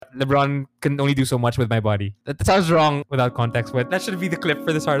LeBron can only do so much with my body. That sounds wrong without context, but that should be the clip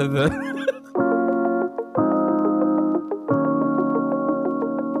for the start of the.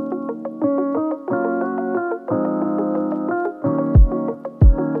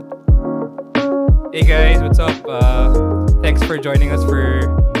 Hey guys, what's up? Thanks for joining us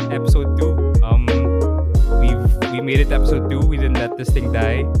for episode 2. We made it to episode 2. We didn't let this thing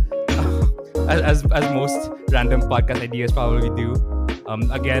die, as most random podcast ideas probably do.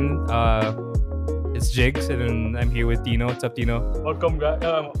 Again, it's Jigs, and then I'm here with Tino. What's up, Tino? Welcome, guys.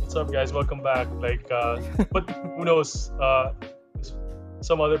 What's up, guys? Welcome back. But who knows?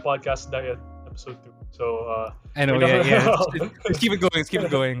 Some other podcast die at episode 2. So I know, yeah. Let's keep it going. Let's keep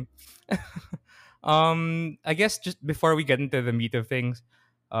it going. I guess just before we get into the meat of things,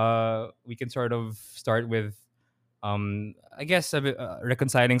 we can sort of start with, I guess a bit,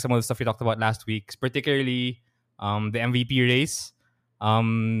 reconciling some of the stuff we talked about last week, particularly the MVP race.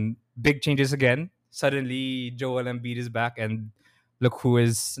 Big changes again. Suddenly, Joel Embiid is back, and look who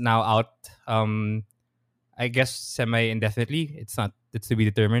is now out. I guess semi-indefinitely. It's to be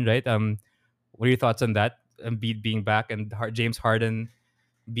determined, right? What are your thoughts on that? Embiid being back and James Harden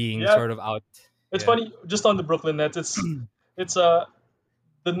being sort of out. It's funny, just on the Brooklyn Nets, the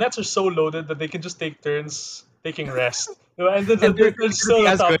Nets are so loaded that they can just take turns taking rest. And they're still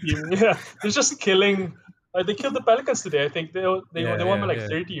a top team. Yeah, they're just killing. They killed the Pelicans today. I think they won by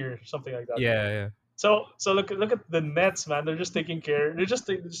 30 or something like that. Yeah. So look at the Nets, man. They're just taking care. They're just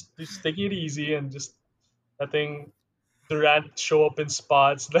taking it easy and just letting Durant show up in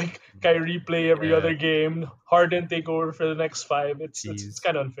spots, like Kyrie play every other game, Harden take over for the next 5. It's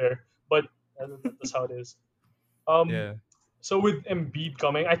kind of unfair, but that's how it is. So with Embiid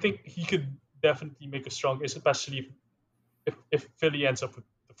coming, I think he could definitely make a strong case, especially if Philly ends up with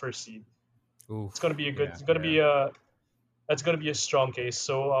the first seed. Ooh, it's gonna be a good. It's gonna be that's gonna be a strong case.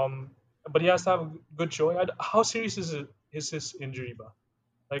 So but he has to have a good showing. How serious is his injury, ba?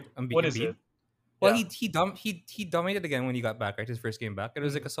 Like what is it? Well, he dominated again when he got back, right? His first game back. It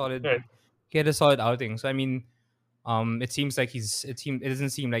was like a solid. Right. He had a solid outing. So I mean, it seems like it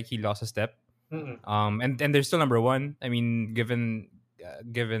doesn't seem like he lost a step. And they're still number 1. I mean, given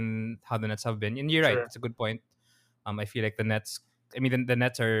how the Nets have been, and you're right, it's a good point. I feel like the Nets. I mean, the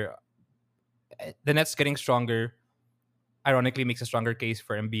Nets getting stronger. Ironically, makes a stronger case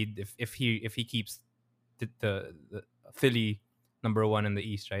for Embiid if he keeps the Philly number 1 in the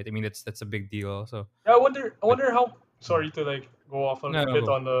East, right? I mean, that's a big deal also. Yeah, I wonder how. Sorry to go off a bit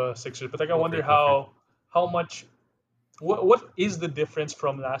on the Sixers, but I wonder how much. What is the difference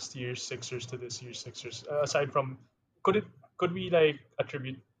from last year's Sixers to this year's Sixers? Aside from, could we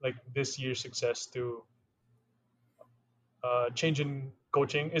attribute this year's success to change in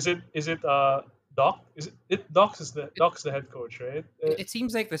coaching? Is it Doc? Doc's the head coach, right? It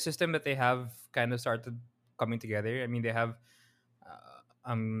seems like the system that they have kind of started coming together. I mean, they have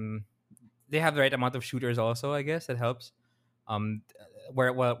the right amount of shooters also. I guess that helps.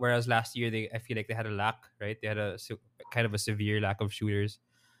 Whereas last year I feel like they had a lack, right? They had a kind of a severe lack of shooters.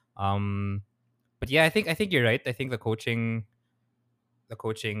 But yeah, I think you're right. I think the coaching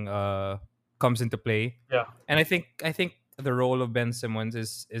comes into play. Yeah. And I think the role of Ben Simmons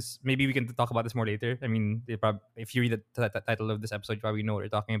is maybe we can talk about this more later. I mean, if you read the title of this episode, you probably know what we're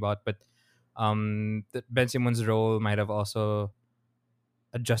talking about. But Ben Simmons' role might have also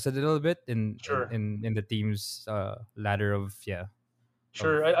adjusted a little bit in the team's ladder of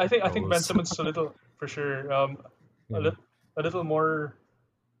Sure, I think Ben Simmons is a little for sure a little more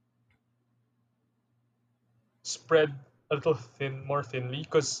spread a little more thinly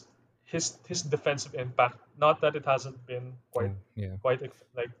because his defensive impact, not that it hasn't been quite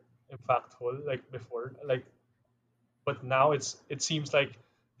impactful like before, but now it seems like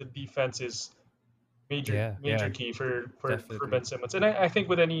the defense is major key for Ben Simmons. And I think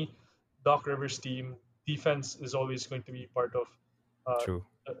with any Doc Rivers team, defense is always going to be part of true.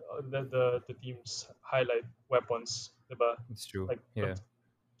 The team's highlight weapons, diba? It's true.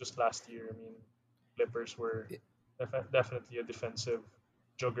 Just last year, I mean, Clippers were definitely a defensive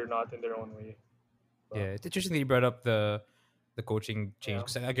juggernaut in their own way. Yeah, it's interesting that you brought up the coaching change.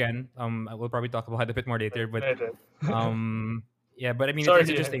 Because again, we'll probably talk about it a bit more later. But but I mean, it's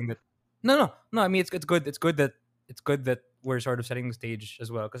interesting that no. I mean, it's good. It's good that we're sort of setting the stage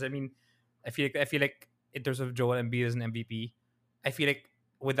as well. Because I mean, I feel like in terms of Joel Embiid as an MVP, I feel like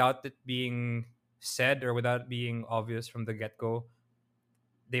without it being said or without it being obvious from the get-go,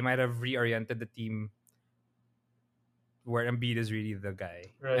 they might have reoriented the team where Embiid is really the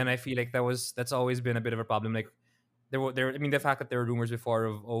guy. Right. And I feel like that's always been a bit of a problem. Like there I mean, the fact that there were rumors before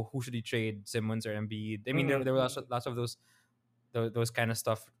of who should he trade, Simmons or Embiid. I mean, there were lots of those those kind of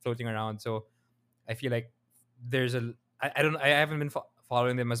stuff floating around. So I feel like there's I don't I haven't been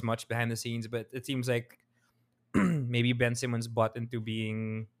following them as much behind the scenes, but it seems like maybe Ben Simmons bought into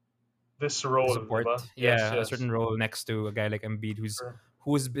being This the role, support, diba? Yes, yeah, a yes. certain role next to a guy like Embiid Sure.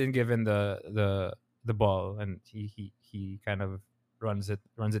 who's been given the ball, and he kind of runs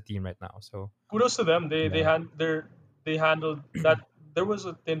a team right now. So Kudos to them. yeah, They handled that. There was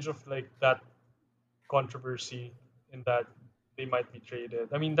a tinge of like that controversy in that they might be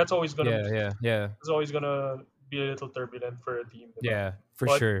traded. I mean, yeah, that's always gonna be a little turbulent for a team, diba? yeah, for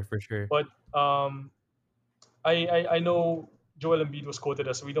But sure, for sure. but I know Joel Embiid was quoted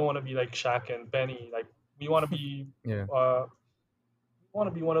as, we don't want to be like Shaq and Penny. Like we want to be Yeah,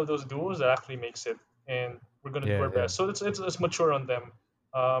 one of those duos that actually makes it, and we're gonna do our yeah, best. So it's mature on them,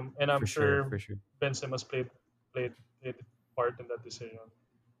 and I'm for sure, sure for sure. Ben Simmons played played part in that decision.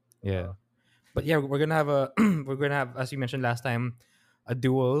 Yeah, Uh, but yeah, we're gonna have a we're gonna have, as you mentioned last time, a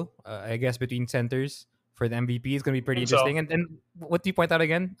duel, I guess, between centers for the MVP. It's gonna be I pretty think so. interesting. And what do you point out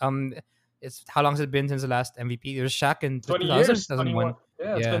again? It's how long has it been since the last MVP? There was Shaq in 20 2000, years, 2001. 21. Yeah,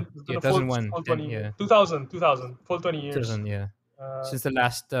 Yeah, it's been yeah, a full 2001, full 10, 20 yeah, 2000 full 20 years. 2000, yeah. Uh, Since the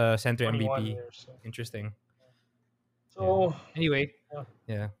last center 21 MVP. years. So, Interesting. Yeah. so Anyway,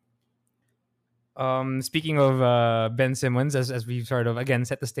 yeah. yeah. Speaking of Ben Simmons, as we've sort of again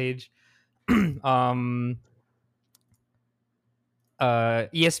set the stage, um,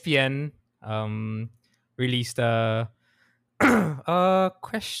 ESPN released a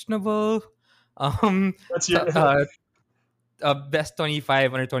questionable That's t- your best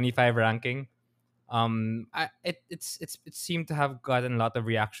 25 under 25 ranking. It seemed to have gotten a lot of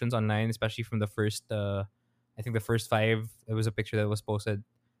reactions online, especially from the first I think the first five. It was a picture that was posted.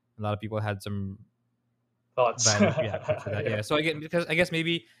 A lot of people had some thoughts. violent reactions to that. Yeah. Yeah. So again, because I guess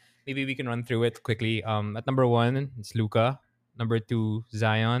maybe we can run through it quickly. At number one, it's Luca. Number two,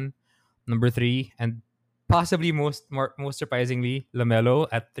 Zion. Number three, and possibly most surprisingly, Lamelo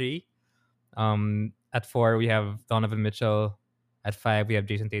at three. At four, we have Donovan Mitchell. At five, we have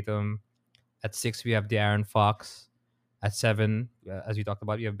Jason Tatum. At six, we have De'Aaron Fox. At seven, as we talked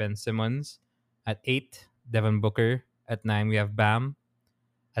about, we have Ben Simmons. At eight, Devin Booker. At nine, we have Bam.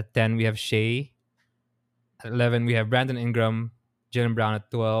 At 10, we have Shea. At 11, we have Brandon Ingram, Jalen Brown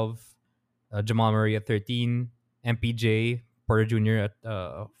at 12, Jamal Murray at 13, MPJ, Porter Jr. at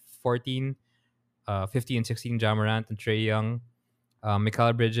 14, 15 and 16, Ja Morant and Trey Young,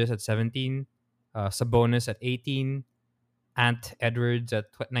 Mikal Bridges at 17, Sabonis at 18, Ant Edwards at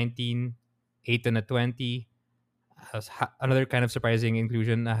 19, Aiton at 20. Another kind of surprising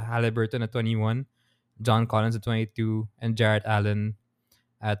inclusion, Halliburton at 21, John Collins at 22, and Jarrett Allen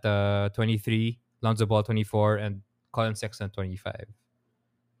at 23, Lonzo Ball 24, and Colin Sexton at 25.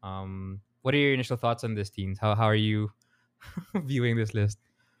 What are your initial thoughts on this, teams? How are you viewing this list?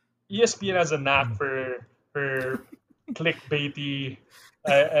 ESPN has a knack for clickbaity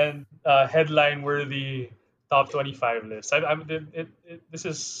and headline worthy top 25 lists. This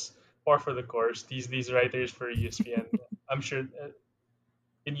is par for the course. These writers for ESPN. I'm sure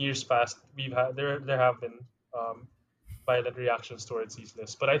in years past there have been violent reactions towards these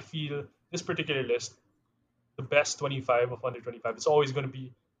lists, but I feel this particular list, the best 25 of under 25, it's always going to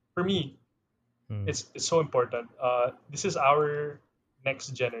be, for me, it's so important. This is our next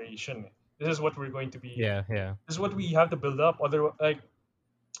generation. This is what we're going to be. Yeah. This is what we have to build up. Otherwise, like,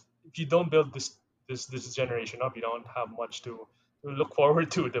 if you don't build this generation up, you don't have much to look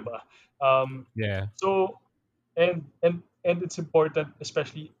forward to, diba? Yeah. So, and it's important,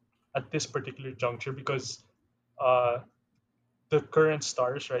 especially at this particular juncture, because the current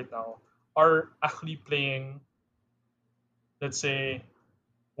stars right now are actually playing, let's say,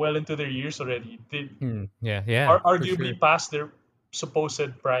 well into their years already. They Yeah. are For sure. arguably past their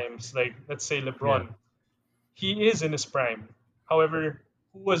supposed primes. Like, let's say Yeah. LeBron, he is in his prime. However,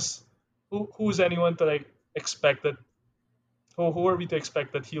 who's anyone to like expect that? Who are we to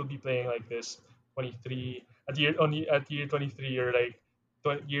expect that he'll be playing like this? 23 at year 23, or like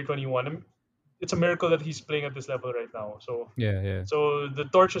year 21. It's a miracle that he's playing at this level right now. Yeah. So the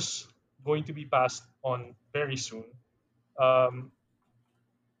torch is going to be passed on very soon. Um,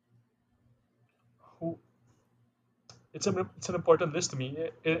 who it's an important list to me,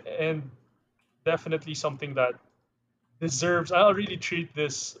 and definitely something that deserves. I'll really treat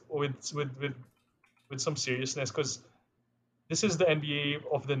this with some seriousness, because this is the NBA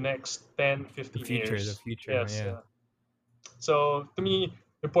of the next 10, The 15 future. The years. future. Yes. Yeah. So to me,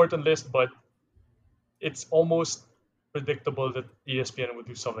 important list, but it's almost predictable that ESPN would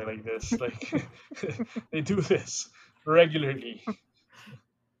do something like this. Like they do this regularly.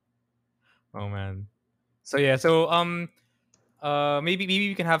 Oh man. So yeah. So maybe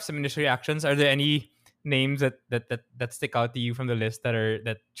we can have some initial reactions. Are there any names that stick out to you from the list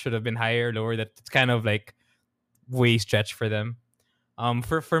that should have been higher or lower, that it's kind of like way stretched for them?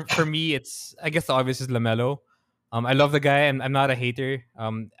 For me, it's, I guess the obvious is Lamelo. I love the guy, and I'm not a hater.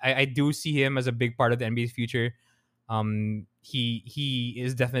 I do see him as a big part of the NBA's future. He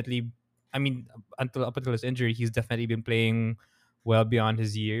is definitely, I mean, until up until his injury, he's definitely been playing well beyond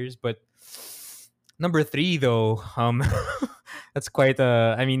his years. But number three, though, that's quite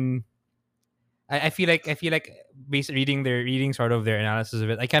a. I mean, I feel like based reading sort of their analysis of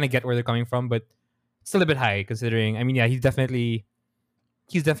it, I kind of get where they're coming from, but it's still a bit high considering. I mean, yeah, he's definitely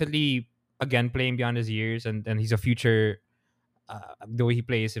again playing beyond his years, and he's a future. The way he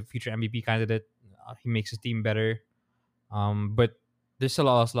plays, a future MVP candidate. He makes his team better. But there's still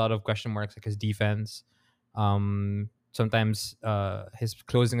a lot of question marks, like his defense. Sometimes his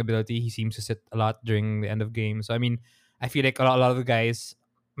closing ability, he seems to sit a lot during the end of games. So I mean, I feel like a lot of the guys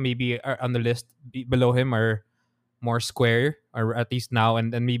maybe are on the list below him are more square, or at least now,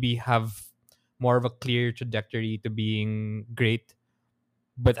 and maybe have more of a clear trajectory to being great.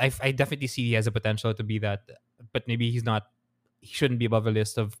 But I definitely see he has a potential to be that. But maybe he's not. He shouldn't be above a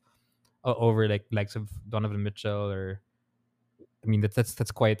list of over like likes of Donovan Mitchell, or I mean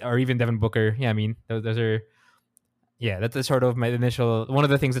that's quite, or even Devin Booker. Yeah, I mean those are, yeah, that's sort of my initial, one of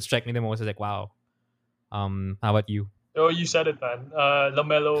the things that strike me the most is like, wow. How about you? Oh, you said it, man.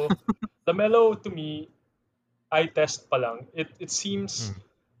 Lamelo to me, eye test pa lang. Mm.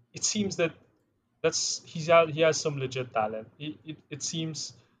 It seems that he has some legit talent. It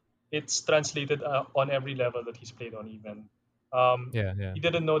seems it's translated on every level that he's played on. Even Yeah, yeah. he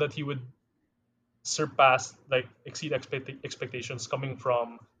didn't know that he would surpass, like exceed expectations coming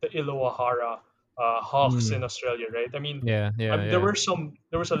from the Illawarra Hawks in Mm. Australia, right? Yeah, yeah, There yeah. were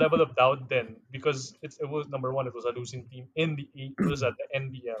there was a level of doubt then because it was number one, it was a losing team in it was at the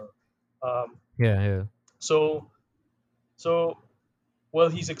NBL. Um, Yeah, yeah. so so well,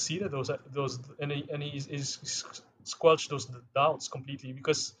 he's exceeded those and he's squelched those doubts completely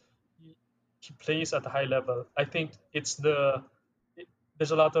because he, he plays at a high level. I think it,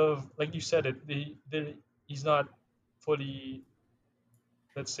 there's a lot of, like you said it, he's not fully,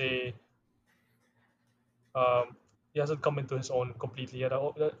 let's say, um, he hasn't come into his own completely yet,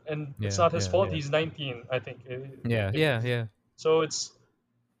 and it's Yeah, not his yeah, fault. yeah. He's 19, I think. Yeah, yeah, yeah. So it's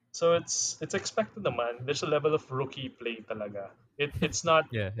expected naman. There's a level of rookie play talaga. Yeah, It's yeah.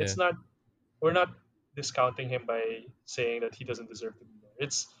 not we're not discounting him by saying that he doesn't deserve to be there.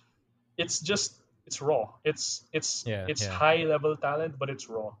 It's just it's raw. Yeah, It's yeah. high level talent, but it's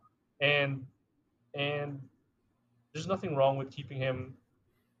raw, and and there's nothing wrong with keeping him.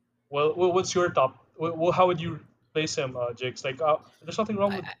 What's your top? How would you place him, Jigs? Like, there's nothing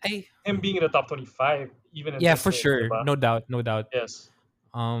wrong with I him being in the top 25, even in Yeah, this for list, sure. diba? No doubt, no doubt. Yes.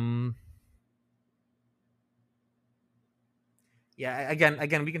 Um yeah,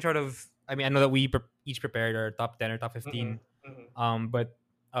 again we can sort of, I mean, I know that we each prepared our top 10 or top Mm-mm, 15. mm-mm. But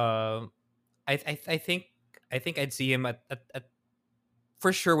uh I think I'd see him at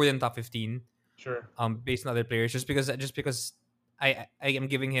for sure within top 15, Sure. based on other players, just because I am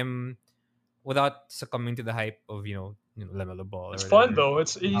giving him, without succumbing to the hype of Lamelo Ball It's or fun whatever.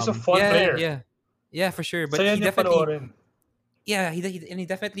 though. He's a fun Yeah, player. yeah, yeah, for sure. But Saya he niya definitely, panoorin. yeah, he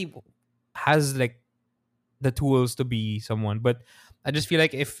definitely has like the tools to be someone. But I just feel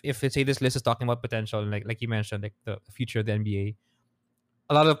like if let's say this list is talking about potential, and like you mentioned, like the future of the NBA,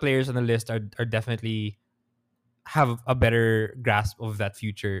 a lot of players on the list are definitely have a better grasp of that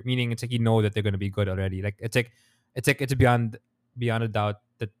future. Meaning, it's like that they're going to be good already. Like it's beyond a doubt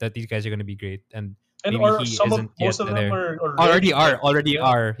that these guys are going to be great, and And maybe or he some of isn't yet most of them there. are Already already are, like, already yeah,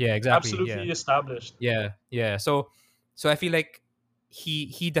 are. Yeah, exactly. Yeah, absolutely established. yeah, yeah. So I feel like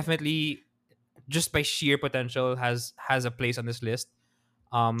he definitely, just by sheer potential, has a place on this list.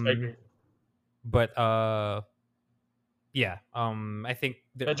 I Um, agree. but yeah. I think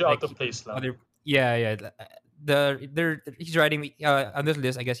Medyo out of place lang. other, yeah, yeah. He's riding on this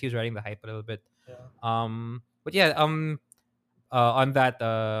list. I guess he's riding the hype a little bit. Yeah. But yeah. On that,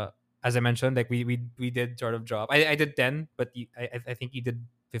 as I mentioned, like we did sort of drop. I did 10, but I think you did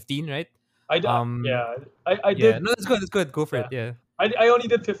 15, right? Um, Yeah. I yeah. did, No, that's good. That's good. Go for it. yeah. Yeah. I only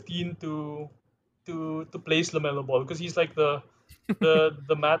did 15 to place Lamelo Ball because he's like the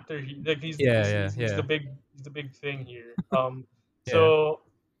matter, like Yeah. Yeah. he's Yeah. the big thing here. Yeah. So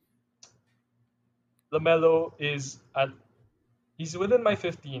Lamelo is at he's within my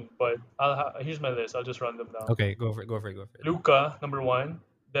 15, but here's my list. I'll just run them down. Okay. Go for it. Go for it. Go for it. Luca number 1,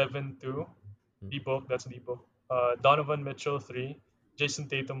 Devin 2, Mm. Depot, that's Depot. Donovan Mitchell 3, Jason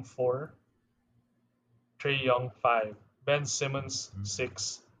Tatum 4, Trey Young 5. Ben Simmons Mm.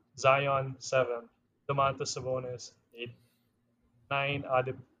 6, Zion 7, Domantas Sabonis 8, 9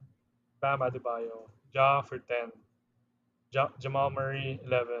 Bam Adebayo, Ja for 10, Jamal Murray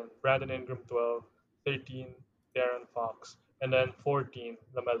 11, Brandon Ingram 12, 13 Darren Fox, and then 14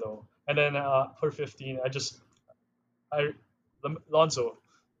 Lamelo, and then for 15 I Lonzo,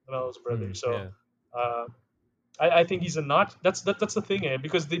 Lamelo's brother. So Yeah. uh, I think he's a notch. That's the thing,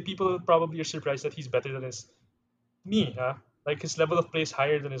 because the people probably are surprised that he's better than his me, huh? Like his level of play is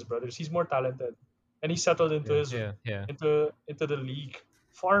higher than his brothers. He's more talented, and he settled into Yeah. his Yeah. Yeah. into the league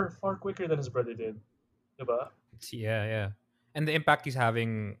far quicker than his brother did, diba? Yeah. Yeah. And the impact he's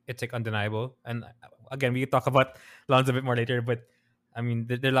having, it's like undeniable. And again, we can talk about Lonzo a bit more later, but I mean,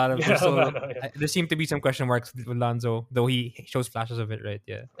 there are a lot of Yeah, there's still man, yeah. there seem to be some question marks with Lonzo, though he shows flashes of it, right?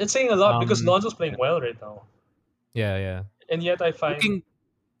 Yeah. It's saying a lot because Um. Lonzo's playing Yeah. well right now, Yeah. Yeah. and yet I find Looking.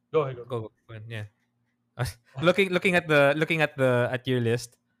 go ahead, go. Go ahead, yeah. Looking at your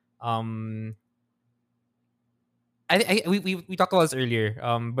list. Um. We talked about this earlier.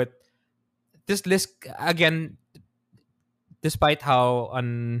 But this list again, despite how I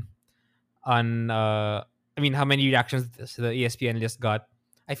mean how many reactions the ESPN list got,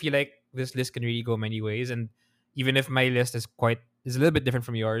 I feel like this list can really go many ways. And even if my list is a little bit different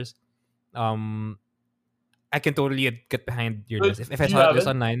from yours, um, I can totally get behind your So, list. If I do you saw that have list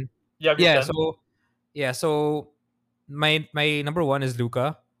it? online, You have your yeah. 10? So my number one is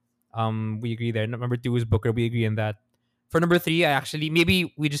Luca. We agree there. Number two is Booker. We agree on that. For number three, I actually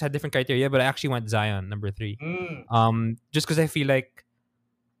maybe we just had different criteria, but I actually went Zion number three. Mm, Just because I feel like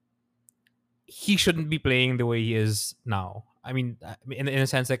he shouldn't be playing the way he is now. I mean, in a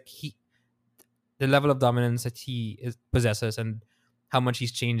sense, like the level of dominance that possesses and how much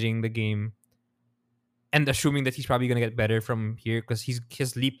he's changing the game, and assuming that he's probably gonna get better from here because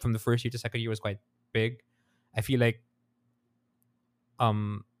his leap from the first year to second year was quite big. I feel like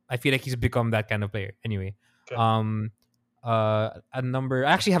he's become that kind of player. Anyway, okay. a number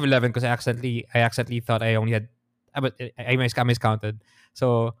I actually have 11 because I accidentally thought I only had, but I miscounted.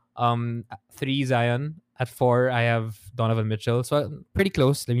 So 3 Zion, at 4 I have Donovan Mitchell. So pretty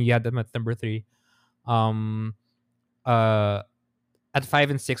close. Let me add them at number 3. Um, uh, at 5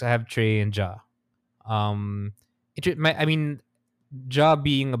 and 6 I have Trey and Ja. Um, I mean, Ja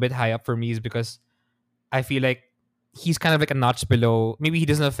being a bit high up for me is because I feel like he's kind of like a notch below. Maybe he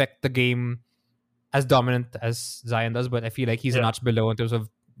doesn't affect the game as dominant as Zion does, but I feel like he's a Yeah. notch below in terms of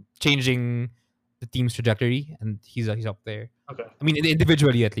changing the team's trajectory, and he's up there. Okay. I mean,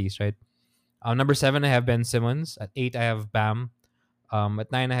 individually at least, right? Number 7, I have Ben Simmons. At 8, I have Bam.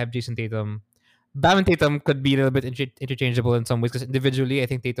 At 9, I have Jason Tatum. Bam and Tatum could be a little bit interchangeable in some ways because individually, I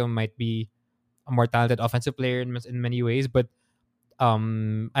think Tatum might be a more talented offensive player in many ways, but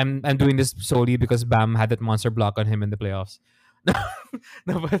I'm doing this solely because Bam had that monster block on him in the playoffs.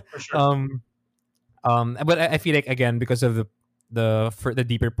 No, but For sure. but I feel like again because of the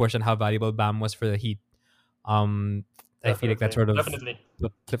deeper push and how valuable Bam was for the Heat, um, I feel like that Definitely. sort of Definitely.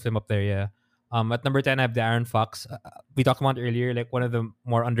 flipped him up there. Yeah. At number 10, I have Darren Fox. We talked about earlier, like one of the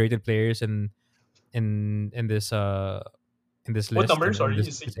more underrated players in this What list number? and in Sorry,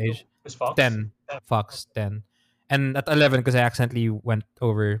 this age. is Fox? 10, Fox 10. And at 11, because I accidentally went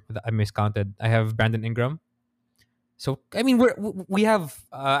over, I miscounted. I have Brandon Ingram. So I mean, we have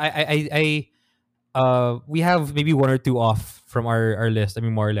we have maybe one or two off from our list. I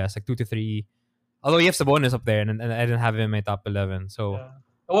mean, more or less like 2 to 3. Although you have Sabonis up there, and I didn't have him in my top 11. So Yeah.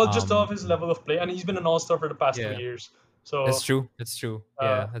 Well, just off his yeah, level of play, and he's been an all-star for the past two yeah, years. So that's true. That's true. uh,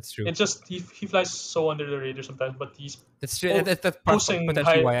 Yeah, that's true. it's just he flies so under the radar sometimes, but he's That's true. That's posting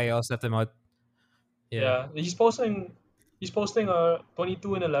potentially high. why I also left him out. Yeah, Yeah, he's posting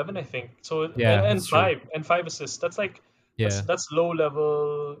 22 and 11, I think. So yeah, and that's true. five assists. That's like Yeah, that's low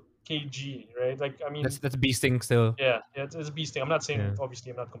level KG, right? Like I mean, that's beasting still. yeah, it's a beast thing. I'm not saying Yeah,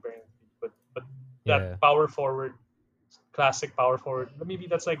 obviously I'm not comparing, but yeah. that power forward, classic power forward. Maybe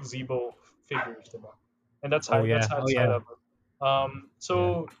that's like Zebo figures, diba? And that's Oh high. yeah. Oh That's high yeah. level. Yeah.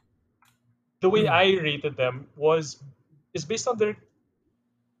 So the way I rated them is based on their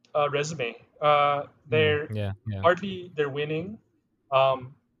resume. They're Yeah. Yeah. partly they're winning.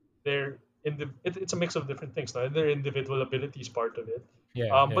 Um, they're it's a mix of different things. Now their individual ability is part of it, Yeah.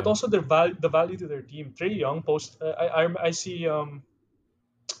 but Yeah. also the value to their team. Trey Young post. I see on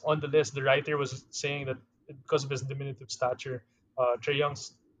the list the writer was saying that because of his diminutive stature, Trey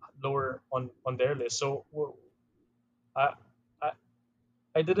Young's lower on their list. So I I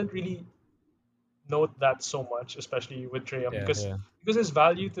I didn't really note that so much, especially with Trey Young, Yeah. Yeah. because his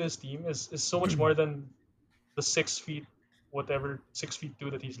value to his team is so much more than the 6 feet, whatever 6'2"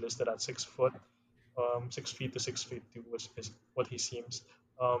 that he's listed at 6 foot. 6 feet to 6 feet two is what he seems.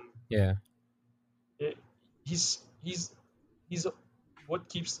 Um, Yeah. it, he's he's what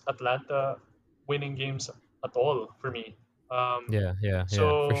keeps Atlanta winning games at all for me. Um, Yeah. Yeah. Yeah.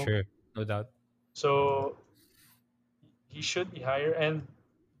 For so sure. No doubt. so he should be higher. And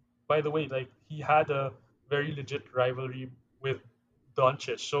by the way, like he had a very legit rivalry with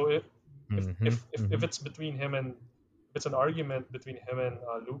Doncic. So Mm-hmm. if Mm-hmm. it's between him and if it's an argument between him and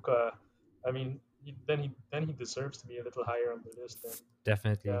Luca, I mean, then he deserves to be a little higher on the list. And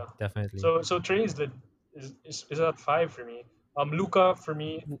Definitely. yeah, Definitely. so Trey is at five for me. Luca for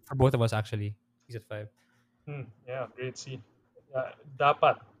me, For both of us, actually, he's at 5. yeah, grade C.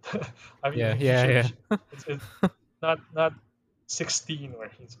 Dapat. Yeah. He Yeah. should. Yeah. It's not 16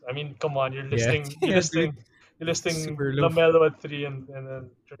 where he's. I mean, come on, Yeah. Yeah, dude. you're listing Super low. Lamelo at 3 and then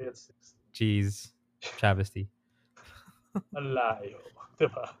Trey at 6. Jeez. Travesty. Ang layo,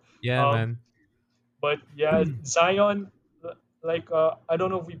 diba? Yeah, Um, man. but yeah, Zion, like I don't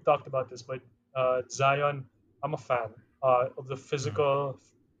know if we've talked about this, but Zion, I'm a fan of the Mm. physical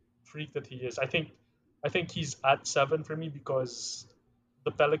freak that he is. I think he's at 7 for me because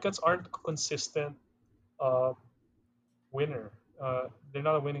the Pelicans aren't a consistent uh, winner. They're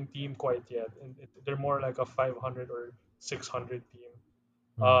not a winning team quite yet, and they're more like a 500 or 600 team.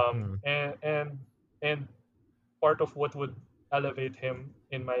 Mm-hmm. And part of what would elevate him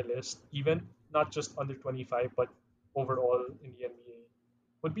in my list, even not just under 25, but overall in the NBA,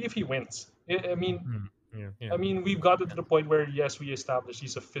 would be if he wins. I mean, Mm. Yeah. Yeah. I mean, we've gotten to the point where yes, we established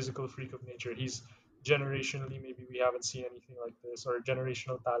he's a physical freak of nature. He's generationally maybe we haven't seen anything like this, or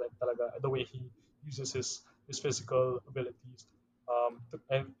generational talent talaga, the way he uses his physical abilities,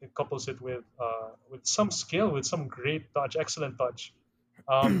 and it couples it with some skill, with some great touch, excellent touch.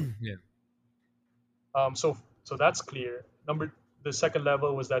 Um, Yeah. so that's clear. The second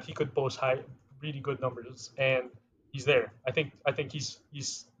level was that he could post high, really good numbers, and he's there. I think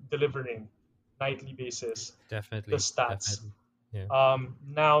he's delivering nightly basis the Definitely. stats. Definitely. Yeah.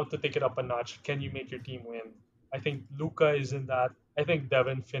 Now to take it up a notch, can you make your team win? I think Luca is in that. I think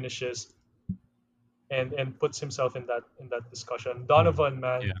Devin finishes and puts himself in that discussion. Mm. Donovan,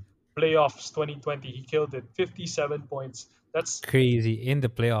 man, Yeah. playoffs 2020, he killed it. 57 points. That's Crazy in the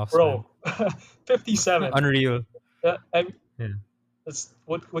playoffs, man. bro. 57. Unreal. I Yeah. That's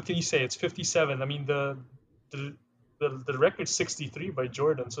what can you say? It's 57. I mean the the record's 63 by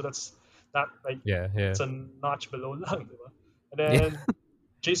Jordan, so that's not like Yeah. Yeah. it's a notch below lang, diba? And Yeah. then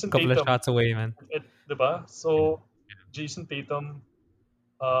Jason Couple of Tatum, shots away, man. diba? Yeah. So Jason Tatum,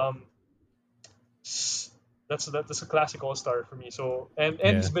 um, that's a classic All Star for me. So and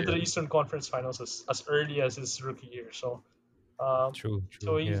Yeah. he's been to Yeah. the Eastern Conference Finals as early as his rookie year. Um, True.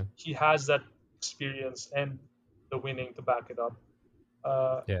 so True. Yeah. he has that experience and the winning to back it up.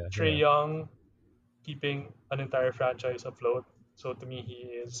 Yeah. Trey Yeah. Young keeping an entire franchise afloat. So to me,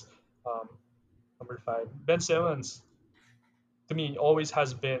 he is um, number 5. Ben Simmons to me always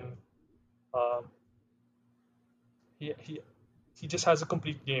has been um, he he just has a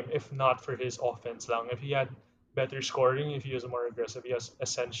complete game. If not for his offense, lang. If he had better scoring, if he was more aggressive, he has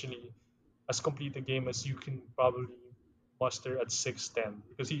essentially as complete a game as you can probably muster at 6'10",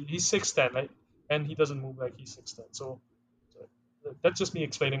 because he's 6'10", right? And he doesn't move like he's 6'10". So that's just me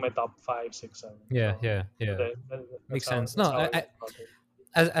explaining my top 5, 6, 7. Yeah. So Yeah. so Yeah. that's Makes how sense. that's No, how I think about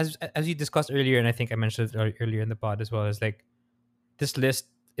it. as you discussed earlier, and I think I mentioned it earlier in the pod as well, is like this list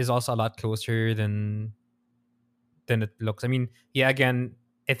is also a lot closer than it looks. I mean, yeah, again,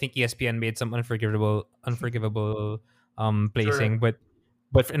 I think ESPN made some unforgivable Sure, placing, but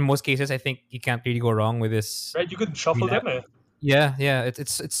in most cases, I think you can't really go wrong with this. right? You could I shuffle mean, them, eh? yeah, yeah,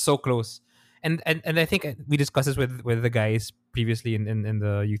 it's so close, and I think we discussed this with the guys previously in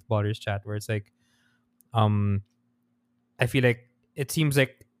the youth ballers chat, where it's like, um, I feel like it seems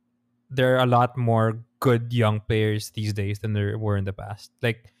like there are a lot more good young players these days than there were in the past.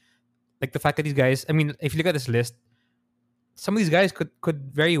 Like the fact that these guys, I mean, if you look at this list, some of these guys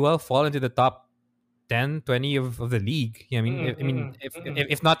could very well fall into the top 10, 20 of the league. Yeah, I mean, Mm-hmm, I mean, mm-hmm, if mm-hmm. if,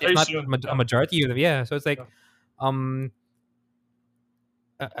 if not if Very not soon. a Yeah, majority of them, yeah. So it's yeah. like, um,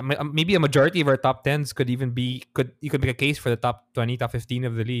 maybe a majority of our top tens could even be could you could make a case for the top 20, top 15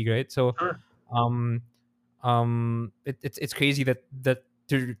 of the league, right? So, Sure. um, it's crazy that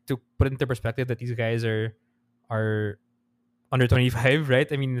to put into perspective that these guys are under 25, right?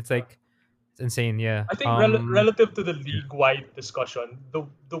 I mean, it's Yeah. like it's insane, yeah. I think relative to the league-wide discussion,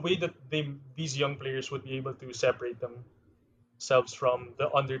 the way that these young players would be able to separate themselves from the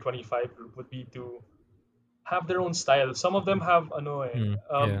under 25 group would be to have their own style. Some of them have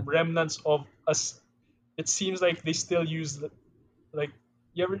Yeah. remnants of us. It seems like they still use like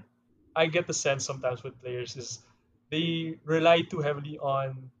you ever. I get the sense sometimes with players is they rely too heavily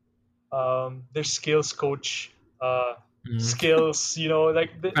on their skills coach Mm. skills.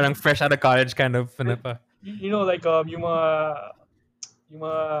 Like Parang fresh out of college kind of ano the pa. like yung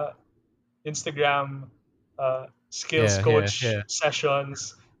mga Instagram skills Yeah, yeah, coach yeah.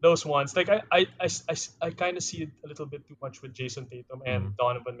 sessions, those ones. Like I kind of see it a little bit too much with Jason Tatum and Mm.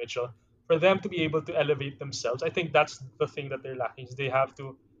 Donovan Mitchell. For them to be able to elevate themselves, I think that's the thing that they're lacking. Is they have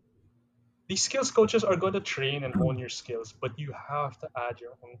to. These skills coaches are going to train and hone your skills, but you have to add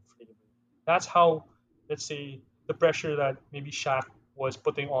your own flavor. That's how, let's say, the pressure that maybe Shaq was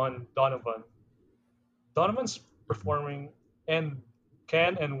putting on Donovan. Donovan's Mm. performing and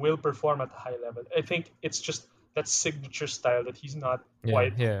can and will perform at a high level. I think it's just that signature style that he's not Yeah,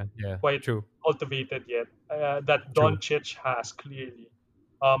 quite yeah, yeah. quite True, cultivated yet. That true. Doncic has clearly.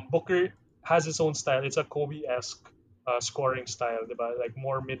 Booker has his own style. It's a Kobe-esque scoring style, diba? Like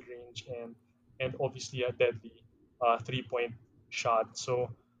more mid-range and obviously a deadly three-point shot. So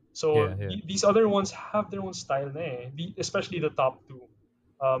Yeah, yeah. these other ones have their own style, na eh. Especially the top two.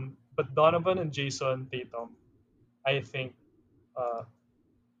 But Donovan and Jason Tatum, I think, uh,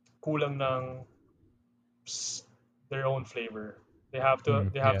 kulang ng their own flavor. Mm. They have to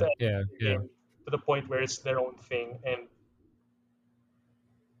Yeah, elevate yeah, their yeah. game to the point where it's their own thing, and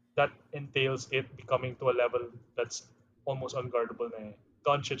that entails it becoming to a level that's almost unguardable. Na eh.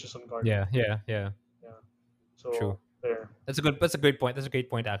 Doncic is Yeah, unguardable. yeah, yeah. Yeah. True. So there. That's a good point. That's a great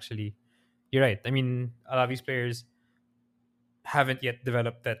point actually. You're right. I mean, a lot of these players haven't yet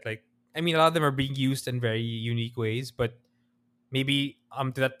developed that like I mean a lot of them are being used in very unique ways, but maybe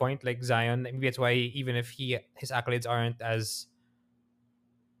to that point like Zion, maybe that's why even if his accolades aren't as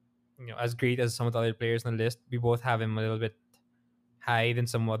as great as some of the other players on the list, we both have him a little bit high than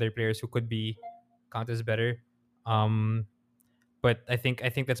some other players who could be counted as better. Um but I think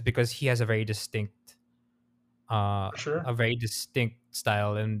that's because he has uh For sure. a very distinct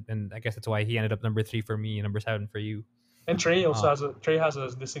style, and I guess that's why he ended up number 3 for me and number 7 for you. And Uh Trey has a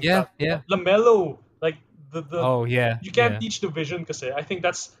distinct yeah, style. yeah. Lamelo, like the Oh yeah, you can't yeah. teach the vision because I think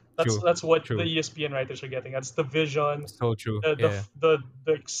True. that's what the True. ESPN writers are getting. That's the vision, So true. the the Yeah. the,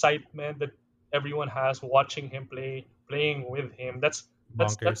 the excitement that everyone has watching him play, playing with him.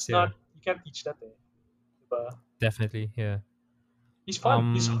 Bonkers. That's Yeah. not you can't teach that. Eh. Diba? Definitely. Yeah. He's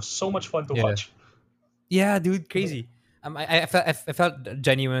fun. He's Um. so much fun to Yeah. watch. Yeah, dude, crazy. I felt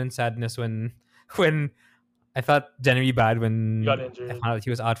genuine sadness when when I felt genuinely bad He got when I injured. found out he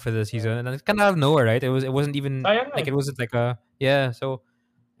was out for the Yeah. season, and it's kind of out of nowhere, right? It wasn't even Sayang like eh. it wasn't like a yeah. So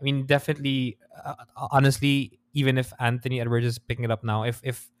I mean, definitely, honestly, even if Anthony Edwards is picking it up now, if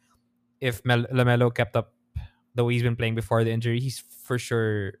Lamelo kept up the way he's been playing before the injury, he's for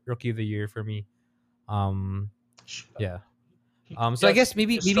sure rookie of the year for me. Um, Sh- uh, yeah. He So I guess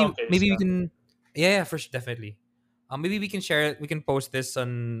he has strong case. maybe we Yeah. can, yeah, for sure, definitely. Maybe we can share it. We can post this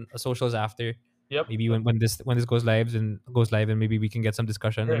on socials after. Yep. Maybe Yep. when this goes live, and maybe we can get some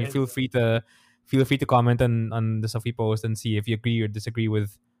discussion. I mean, Right. feel free to comment on the stuff we post and see if you agree or disagree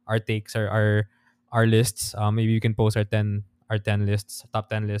with our takes or our lists. Maybe you can post our 10 lists, top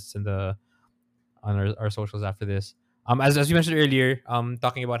 10 lists in the on our socials after this. As you mentioned earlier,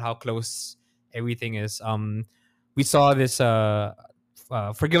 talking about how close everything is. We saw this.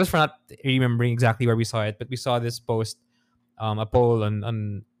 Forgive us for not remembering exactly where we saw it, but we saw this post, a poll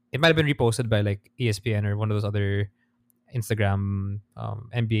on. It might have been reposted by like ESPN or one of those other Instagram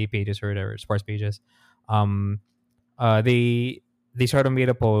NBA pages or whatever sports pages. Um, they sort of made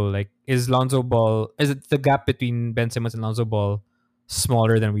a poll like, is it the gap between Ben Simmons and Lonzo Ball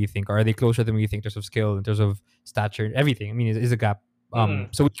smaller than we think, or are they closer than we think in terms of skill, in terms of stature, everything? I mean, is a gap. Mm,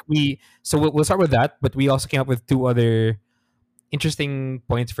 So we'll start with that, but we also came up with two other interesting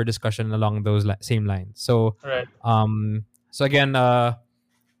points for discussion along those same lines. right. So again, the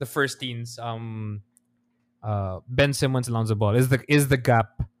first teams, Ben Simmons and Lonzo Ball, is the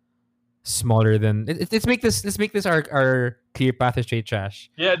gap smaller than let's make this our clear path to straight trash.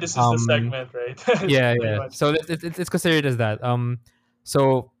 Yeah, this is the Um, segment, right? yeah, Pretty yeah. much. So it's considered as that.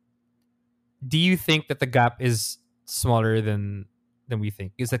 So do you think that the gap is smaller than we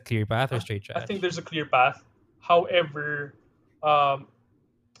think? Is that clear path or I, straight I think trash? there's a clear path. However, um,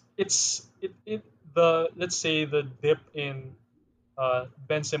 it the let's say the dip in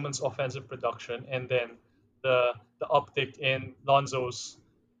Ben Simmons' offensive production and then the uptick in Lonzo's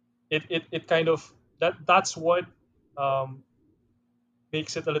it kind of that's what um,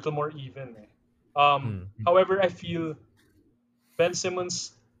 makes it a little more even. Eh. Mm, However, I feel Ben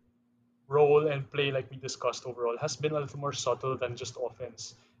Simmons' role and play, like we discussed overall, has been a little more subtle than just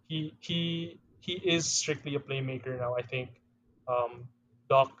offense. He is strictly a playmaker now. I think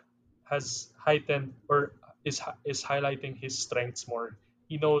Doc has heightened or is highlighting his strengths more.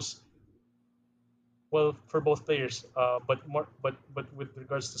 He knows well for both players, but with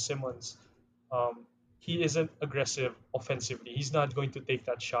regards to Simmons, um, he isn't aggressive offensively. He's not going to take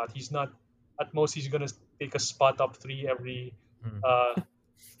that shot. He's not. At most, he's gonna take a spot up three every Mm. uh,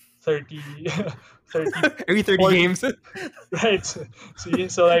 30, 30, Every 30 40, games. right? See,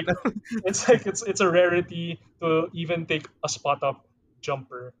 so like it's a rarity to even take a spot up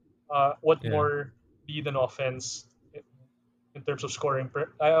jumper. What Yeah. more be than offense in terms of scoring?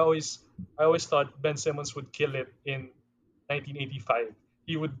 I always thought Ben Simmons would kill it in 1985.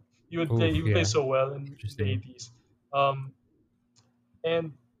 He would Oof, he would play yeah. so well in the Interesting. 80s. Um,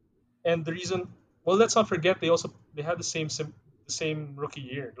 and and the reason, well, let's not forget they had the same rookie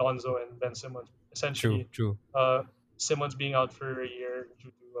year, Lonzo and Ben Simmons. True, Essentially, true. uh, Simmons being out for a year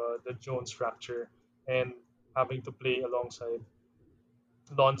due to the Jones fracture and having to play alongside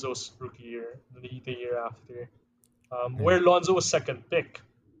Lonzo's rookie year, the year after, Yeah. where Lonzo was second pick,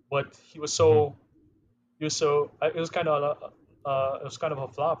 but Hmm. it was it was kind of a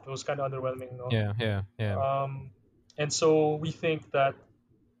flop. It was kind of underwhelming, no? Yeah, yeah, yeah. And so we think that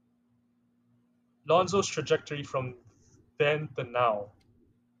Lonzo's trajectory from then to now,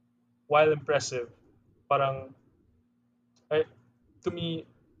 while impressive, parang I, to me,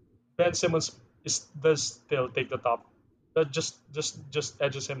 Ben Simmons does still take the top. That just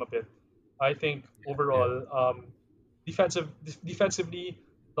edges him a bit. I think Yeah. overall, defensively,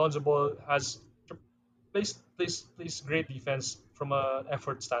 Lonzo Ball plays great defense from an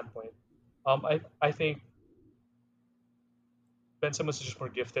effort standpoint. I think Ben Simmons is just more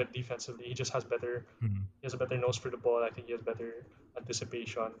gifted defensively. Mhm. he has a better nose for the ball. I think he has better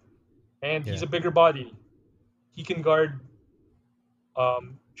anticipation, and he's Yeah. a bigger body. He can guard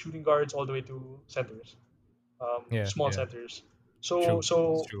shooting guards all the way to centers, Yeah, small yeah. centers. So True. It's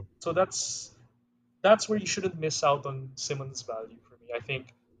so true. so that's where you shouldn't miss out on Simmons' value for me. I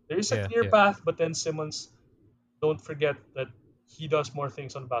think there is a Yeah, clear yeah. path, but then Simmons, don't forget that he does more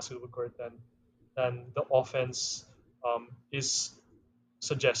things on the basketball court than the offense is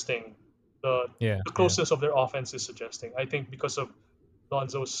suggesting. The Yeah, the yeah. closeness of their offense is suggesting. I think because of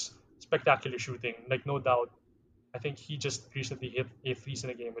Lonzo's spectacular shooting, like no doubt. I think he just recently hit eight threes in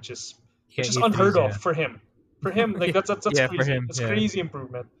a game, Yeah, which is eight unheard threes, of yeah. for him. For him, like Yeah, that's yeah, for crazy. him. That's Yeah. crazy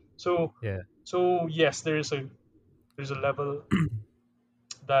improvement. So Yeah. so yes, there's a level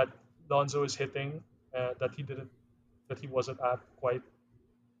that Lonzo is hitting that he wasn't at quite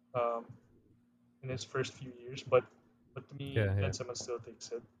um, in his first few years, but to me, Yeah, yeah. Ben Simmons still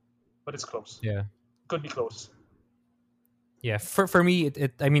takes it. But it's close. Yeah. Could be close. Yeah. For me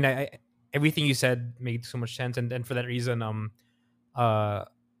it I mean I everything you said made so much sense, and for that reason uh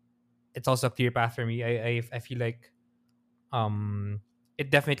it's also a clear path for me. I feel like um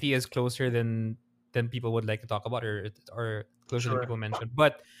it definitely is closer than people would like to talk about, or closer than Sure. people mention.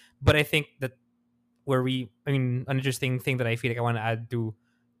 But I think that where we I mean an interesting thing that I feel like I want to add to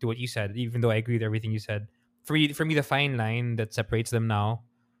what you said, even though I agree with everything you said. For me the fine line that separates them now,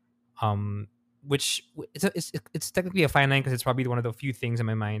 um which it's technically a fine line because it's probably one of the few things in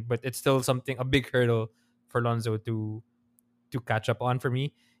my mind, but it's still something, a big hurdle for Lonzo to catch up on for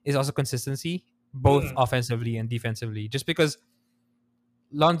me, is also consistency, both Mm, offensively and defensively. Just because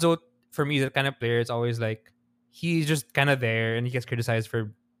Lonzo, for me, is the kind of player, it's always like he's just kind of there and he gets criticized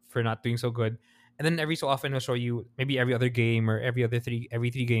for not doing so good. And then every so often he'll show you, maybe every other game or every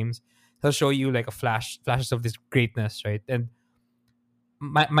 3 games, he'll show you like flashes of this greatness, right? And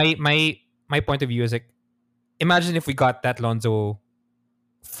my point of view is like, imagine if we got that Lonzo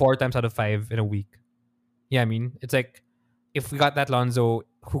 4 times out of 5 in a week. Yeah, I mean, it's like if we got that Lonzo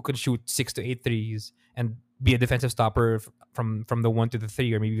who could shoot 6 to 8 threes and be a defensive stopper from the 1 to the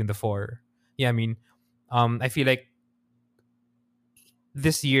 3 or maybe even the 4. Yeah, I mean, I feel like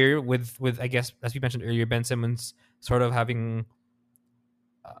this year with I guess as we mentioned earlier, Ben Simmons sort of having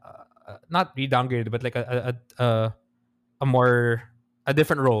not be downgraded, but like a more a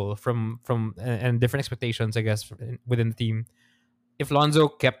different role and different expectations, I guess, within the team. If Lonzo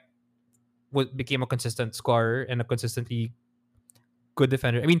became a consistent scorer and a consistently good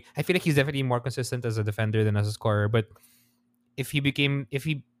defender. I mean, I feel like he's definitely more consistent as a defender than as a scorer. But if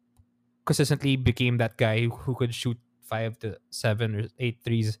he consistently became that guy who could shoot 5 to 7 or 8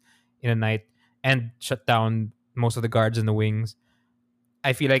 threes in a night and shut down most of the guards and the wings,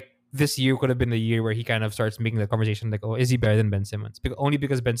 I feel like this year could have been the year where he kind of starts making the conversation like, oh, is he better than Ben Simmons? Only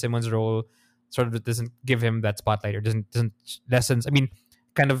because Ben Simmons' role sort of doesn't give him that spotlight, or doesn't lessens. I mean,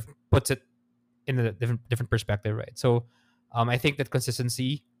 kind of puts it in a different perspective, right? So, I think that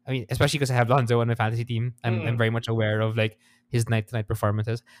consistency. I mean, especially because I have Lonzo on my fantasy team, I'm mm, very much aware of like his night to night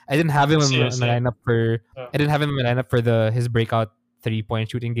performances. I didn't have him in Yes, my yeah, lineup for yeah, I didn't have him in my lineup for his breakout 3-point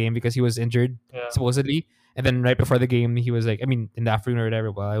shooting game because he was injured yeah, supposedly. And then right before the game, he was like, I mean, in the afternoon or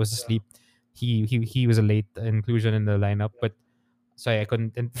whatever, while I was yeah, asleep, he was a late inclusion in the lineup. yeah. But sorry, I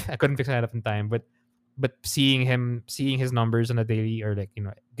couldn't I couldn't fix that up in time. But seeing his numbers on a daily or like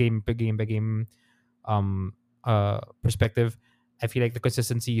game by game perspective, I feel like the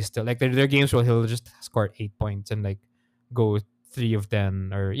consistency is still like their games where he'll just score 8 points and like go 3 of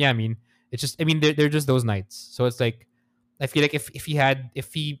 10 or yeah. I mean, it's just they're just those nights. So it's like I feel like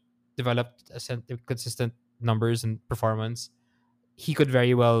if he developed consistent numbers and performance, he could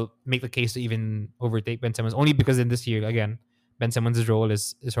very well make the case to even overtake Ben Simmons. Only because in this year again, Ben Simmons' role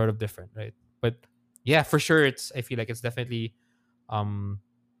is sort of different, right? But yeah, for sure, I feel like it's um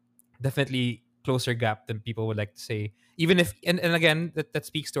definitely closer gap than people would like to say. Even if and again that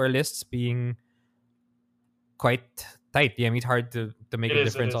speaks to our lists being quite tight. Yeah, I mean it's hard to make It a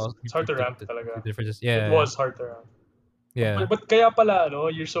is, it difference. is. Also, It's hard to rank the talaga. differences. It Yeah, was hard to rank. yeah, But kaya pala, no,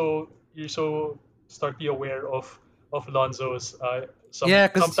 you're so start be aware of Lonzo's yeah.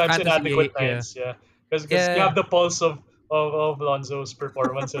 Because sometimes inadequate fantasy, yeah, nights, yeah, because you yeah, have the pulse of Lonzo's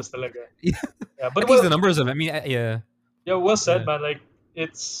performances talaga. yeah. Yeah, but At least well, the numbers of. I mean, yeah, yeah, well said, yeah. man. Like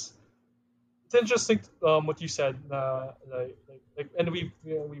it's interesting what you said, and we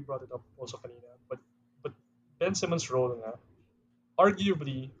brought it up also kanina, but Ben Simmons' role na,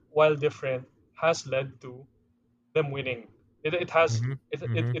 arguably while different has led to them winning. It has Mm-hmm,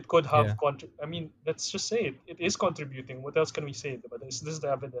 mm-hmm. it could Yeah, have I mean, let's just say it is contributing. What else can we say? But this is the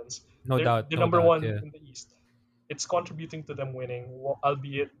evidence. no doubt, They're no number doubt. one Yeah, in the East. It's contributing to them winning,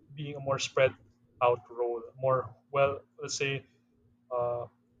 albeit being a more spread out role, more, well, let's say, uh,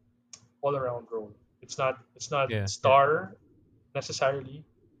 all around role. It's not yeah, yeah, star necessarily,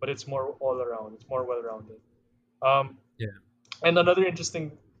 but it's more all around. It's more well rounded. Um, yeah. and another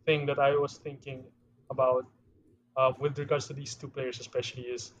interesting thing that I was thinking about, with regards to these two players especially,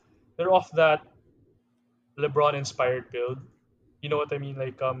 is they're off that LeBron inspired build. You know what I mean?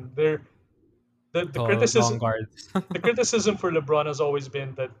 Like they're the Tall, long criticism guards. the criticism for LeBron has always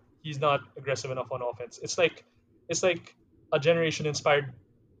been that he's not aggressive enough on offense. It's like a generation inspired,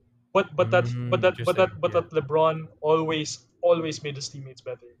 Interesting. but Yeah, that LeBron always made his teammates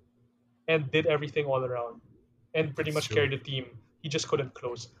better and did everything all around and pretty that's much true. carried the team. He just couldn't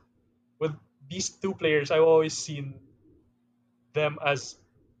close. With these two players, I've always seen them as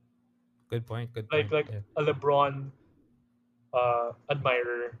Good point. Good like point. like Yeah, a LeBron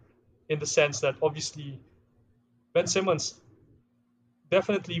admirer, in the sense that obviously Ben Simmons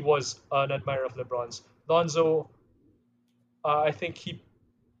definitely was an admirer of LeBron's. Lonzo, I think he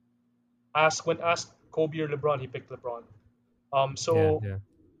asked Kobe or LeBron, he picked LeBron. Um, yeah, so yeah,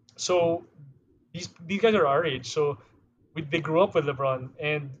 so these guys are our age, so they grew up with LeBron,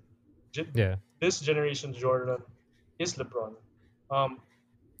 and ge- yeah, this generation's Jordan is LeBron. Um,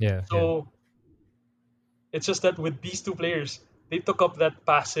 yeah, yeah. so it's just that with these two players, they took up that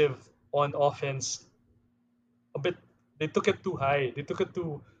passive on offense a bit. They took it too high. They took it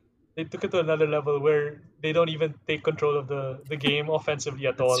to another level where they don't even take control of the game offensively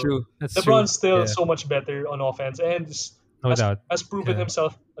at That's all. true. That's true. LeBron's still Yeah, so much better on offense and no has doubt. has proven Yeah,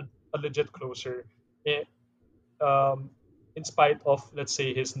 himself a legit closer, in, um, in spite of, let's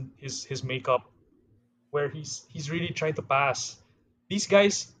say, his makeup, where he's really trying to pass. These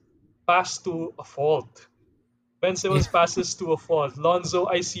guys pass to a fault. Ben yeah, Simmons passes to a fault. Lonzo,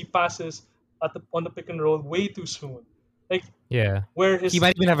 I see, passes on the pick and roll way too soon. Like, yeah. where He his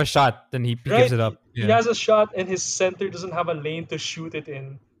might even have a shot, then he gives right, it he, up. he Yeah, has a shot and his center doesn't have a lane to shoot it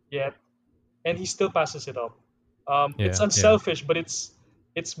in yet, and he still passes it up. It's yeah, yeah. unselfish, but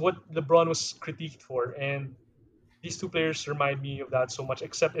it's what LeBron was critiqued for, and these two players remind me of that so much.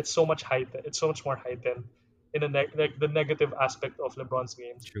 Except it's so much heightened. It's so much more heightened in like the negative aspect of LeBron's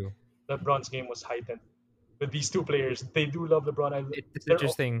game. True. LeBron's game was heightened with these two players. They do love LeBron. It's Their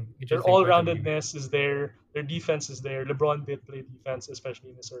interesting. their Interesting point of view. all-roundedness is there. Their defense is there. LeBron did play defense, especially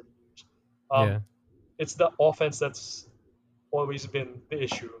in his early years. Um, Yeah, it's the offense that's always been the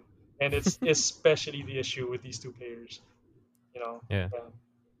issue, and it's especially the issue with these two players. You know, yeah. yeah,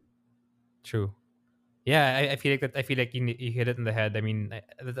 True. Yeah, I feel like that. I feel like you hit it in the head. I mean,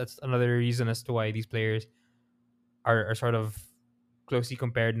 that's another reason as to why these players are sort of closely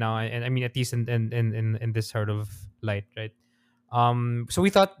compared now, and I mean at least in this sort of light, right? So we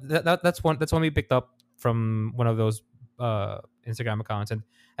thought that's one we picked up from one of those Instagram accounts, and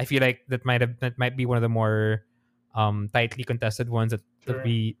I feel like that might be one of the more tightly contested ones that sure,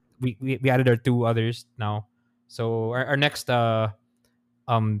 we added our two others now. So our next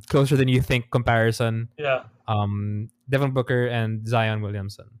closer than you think comparison yeah, Devin Booker and Zion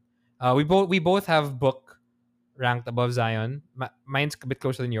Williamson. We both have Book ranked above Zion. Mine's a bit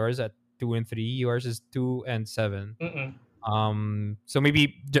closer than yours at 2 and 3. Yours is 2 and 7. Mm-mm. So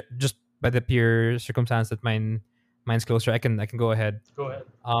maybe just by the pure circumstance that mine's closer, I can go ahead. Go ahead.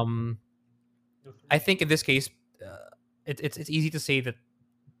 Um, Feel I free. think in this case, it's easy to say that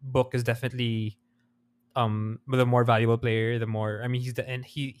Book is definitely the more valuable player. The more, I mean, he's the and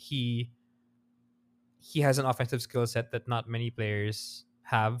he has an offensive skill set that not many players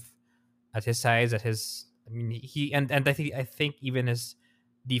have at his size. At his, I mean, and I think even his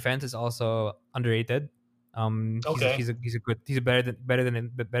defense is also underrated. Okay. He's a better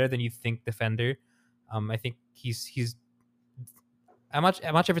than you think defender. I think he's I'm not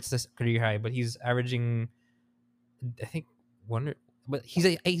sure if it's this career high, but he's averaging, I think, one. But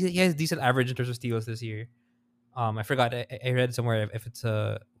he has decent average in terms of steals this year. I forgot. I read somewhere if it's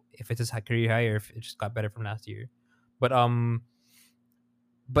his career high or if it just got better from last year. But I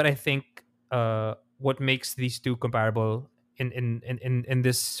think what makes these two comparable in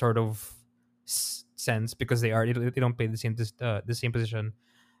this sort of sense, because they don't play the same position.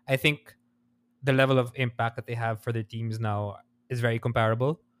 I think the level of impact that they have for their teams now is very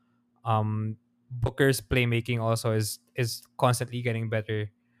comparable. Booker's playmaking also is constantly getting better.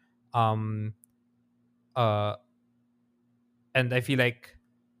 Um, uh, and I feel like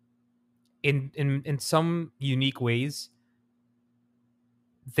in some unique ways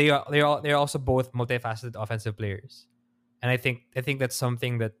they're also both multifaceted offensive players, and I think that's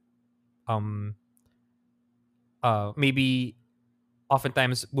something that um maybe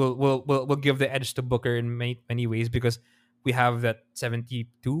oftentimes will give the edge to Booker in many ways, because we have that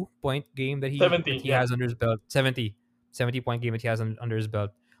 72-point game that he 70. Yeah. has under his belt. 70 point game that he has under his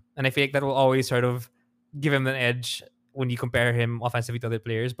belt, and I feel like that will always sort of give him an edge when you compare him offensively to other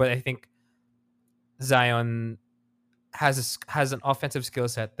players. But I think Zion has an offensive skill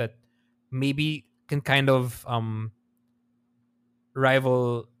set that maybe can kind of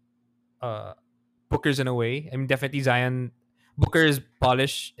rival uh Booker's in a way. I mean, definitely Zion Booker's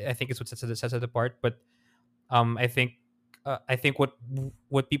polish, I think, is what sets it apart. But I think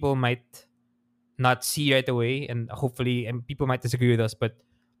what people might not see right away, and hopefully, and people might disagree with us, but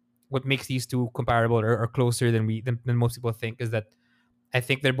what makes these two comparable, or closer than most people think, is that I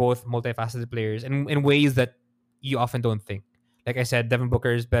think they're both multifaceted players in ways that you often don't think. Like I said, Devin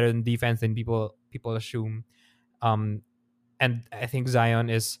Booker is better in defense than people assume. Um, and I think Zion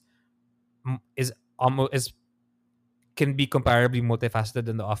is almost is can be comparably multifaceted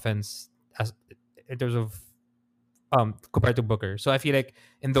in the offense, as in terms of compared to Booker. So I feel like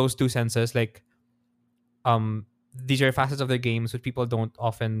in those two senses, like these are facets of their games which people don't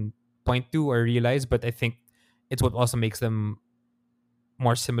often point to or realize, but I think it's what also makes them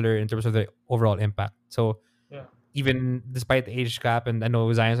more similar in terms of the overall impact. So Yeah. even despite the age gap, and I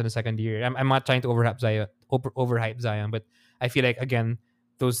know Zion's in the second year, I'm not trying to overhype Zion, but I feel like, again,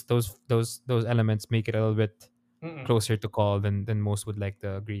 those elements make it a little bit Mm-mm. closer to call than most would like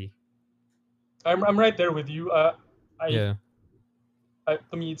to agree. I'm right there with you. I, Yeah.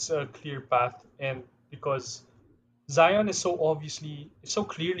 to me it's a clear path, and because Zion is so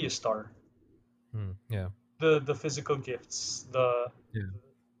clearly a star. Yeah. The physical gifts, Yeah.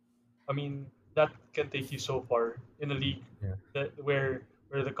 I mean, that can take you so far in a league Yeah. that where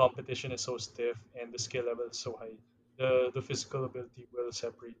the competition is so stiff and the skill level is so high. The physical ability will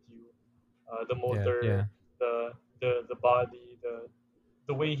separate you. The Yeah. Yeah. motor, the body,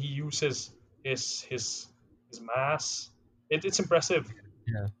 the way he uses his mass. It's impressive.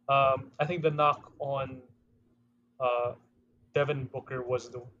 Yeah. I think the knock on uh, Devin Booker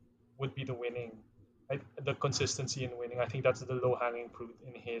would be the winning, the consistency in winning. I think that's the low hanging fruit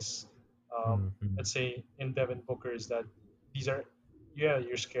in his, Mm-hmm. let's say, in Devin Booker, is that these are, yeah,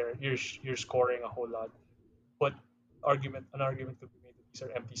 you're scared, you're scoring a whole lot, but an argument could be made that these are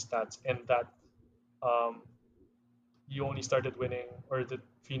empty stats, and that um, you only started winning, or the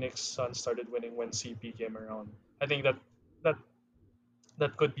Phoenix Suns started winning when CP came around. I think that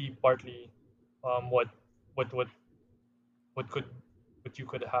that could be partly what what what what could what you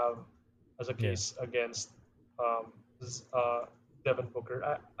could have as a Yeah. case against um, Devin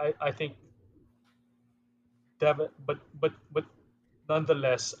Booker. I think Devin, but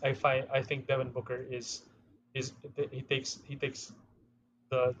nonetheless, I think Devin Booker is he takes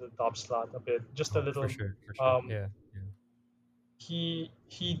the top slot a bit, just a Oh, for little. sure. For sure. Um, Yeah. Yeah. he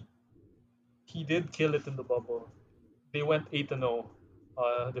did kill it in the bubble. They went 8-0,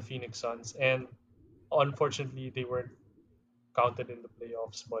 the Phoenix Suns, and unfortunately they weren't counted in the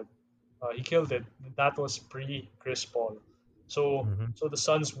playoffs, but he killed it. That was pre Chris Paul. So Mm-hmm. so the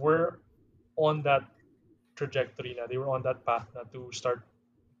Suns were on that trajectory now. They were on that path now to start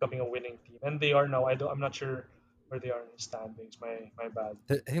becoming a winning team, and they are now. I'm not sure where they are in the standings. My bad.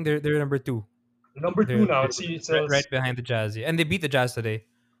 I think they're number two. Number two now. They're See, right behind the Jazz, yeah. And they beat the Jazz today.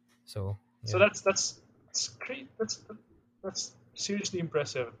 So so yeah, that's great. That's seriously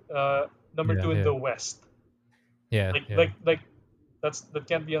impressive. Number yeah, two in yeah, the West. yeah, Like yeah, like like that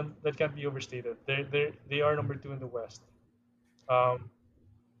can't be overstated. They are number two in the West. Um,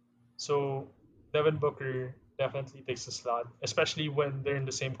 so Devin Booker definitely takes the slot, especially when they're in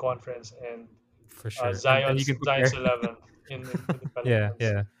the same conference and for sure. And you Zion's can compare. 11th in the Yeah, Pelicans.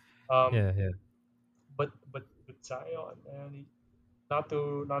 yeah, Um, yeah, yeah, but with Zion, and not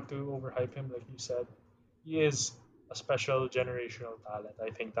to overhype him, like you said, he is a special generational talent. I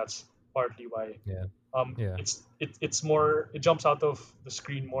think that's partly why. yeah, yeah, It's more, it jumps out of the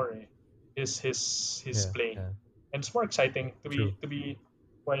screen more. His yeah, play, yeah. and it's more exciting True. to be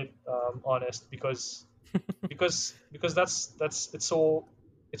quite honest, because that's it's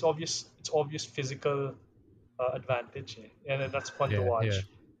obvious physical advantage, and then that's fun to Yeah, yeah, watch.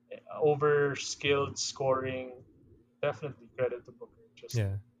 Over skilled scoring, definitely credit to Booker. Just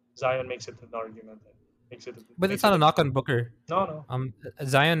yeah. Zion makes it an argument. But it's Makes it not a a knock on Booker. no, no.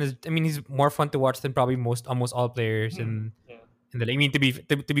 Zion is. I mean, he's more fun to watch than probably almost all players Hmm. Yeah, in the league. I mean,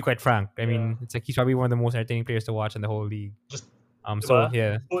 to be quite frank, I yeah. mean, it's like he's probably one of the most entertaining players to watch in the whole league. Just So diba?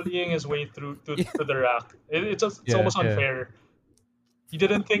 yeah, Bullying his way through yeah, to the rack. It's yeah, almost yeah. unfair. You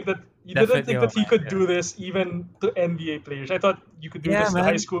didn't Definitely think on that he mine. could Yeah, do this even to NBA players. I thought you could do yeah, this to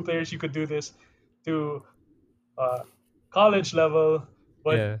high man. school players. You could do this to uh, college level,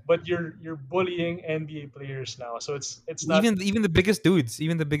 Yeah. but you're bullying NBA players now. So it's not Even the biggest dudes,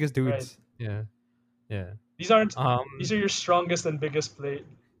 even the biggest right. dudes. Yeah, yeah. These aren't these Um. are your strongest and the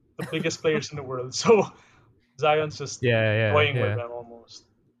biggest players in the world. So Zion's just Yeah, yeah, toying with yeah. them almost.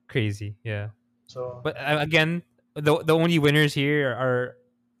 Crazy. Yeah. So But again, the only winners here are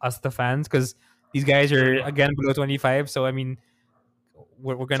us, the fans, because these guys are really again below 25. So I mean,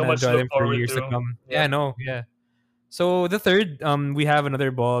 we're so gonna much to enjoy look them for forward years to to. come. Yeah. Yeah, no, yeah. So the third, we have another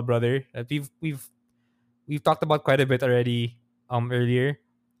ball brother that we've talked about quite a bit already, earlier,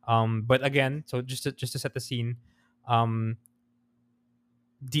 but again, so just to set the scene, um,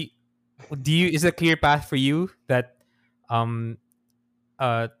 do do you is a clear path for you that, um,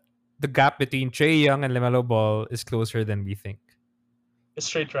 uh, the gap between Trey Young and Lamelo Ball is closer than we think? It's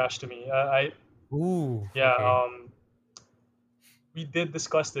straight trash to me. Ooh, Yeah, okay. we did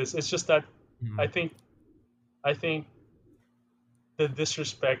discuss this. It's just that I Mm. think I think the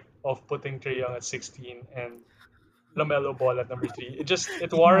disrespect of putting Trey Young at 16 and Lamelo Ball at number 3, Yeah,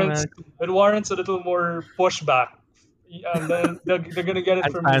 man. it warrants a little more pushback. And then they're gonna get it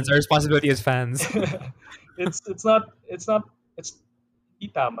As from fans, me. our responsibility as fans. It's not it's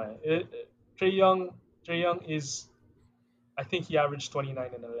hindi tama. Trey Young is, I think he averaged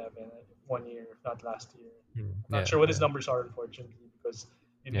 29 and 11 one year, if not last year. Mm, I'm not yeah, sure what his yeah, numbers are, unfortunately, because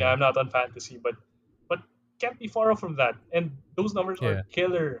yeah, I'm not on fantasy, but can't be far off from that. And those numbers are yeah,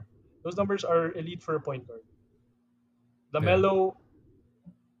 killer. Those numbers are elite for a point guard. yeah, Lamelo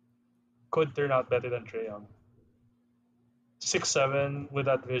could turn out better than Trey Young. 6'7" with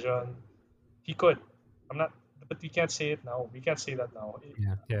that vision, he could. I'm not, but we can't say it now. We can't say that now.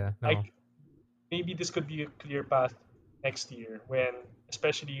 yeah, yeah. I No, maybe this could be a clear path next year when,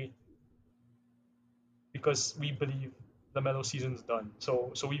 especially because we believe the Melo season's done.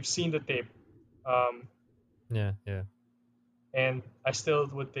 So we've seen the tape, um, yeah, yeah, and I still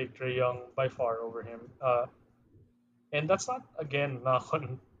would take Trey Young by far over him. And that's not, again, knock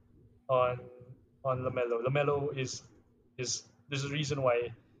on on Lamelo. Lamelo is there's a reason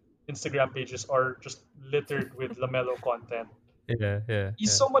why Instagram pages are just littered with Lamelo content. yeah, yeah, He's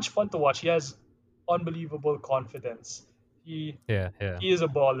yeah, so much fun to watch. He has unbelievable confidence. yeah, yeah, He is a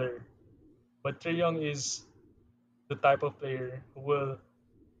baller, but Trey Young is the type of player who will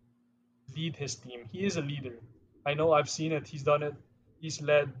lead his team. He is a leader. I know, I've seen it. He's done it. He's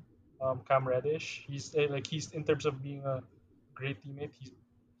led Cam Reddish. He's in terms of being a great teammate.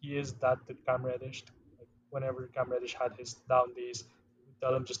 He is that to Cam Reddish. Like, whenever Cam Reddish had his down days, we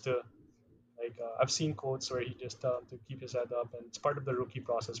tell him just to, I've seen quotes where he just tell him to keep his head up, and it's part of the rookie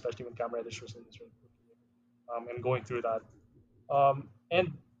process, especially when Cam Reddish was in his rookie and going through that.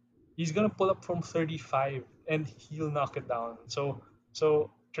 And he's gonna pull up from 35 and he'll knock it down. So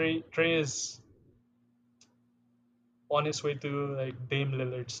Trey is on his way to like Dame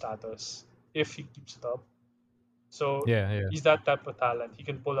Lillard status if he keeps it up. So yeah, yeah. he's that type of talent. He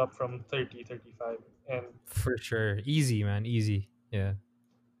can pull up from 30, 35, and For sure. Easy, man. Easy. Yeah.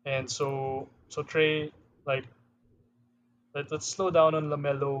 so Trey, like, let's slow down on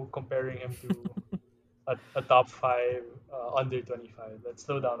Lamelo comparing him to a top five under 25. Let's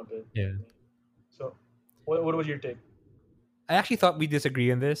slow down a bit. Yeah. So, what was your take? I actually thought we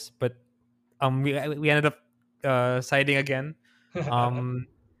disagree on this, but we ended up siding again. Um,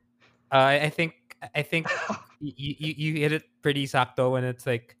 I think you hit it pretty exacto when it's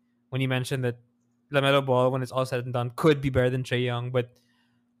like when you mentioned that Lamelo Ball, when it's all said and done, could be better than Trey Young. But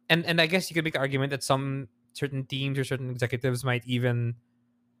and I guess you could make the argument that some certain teams or certain executives might even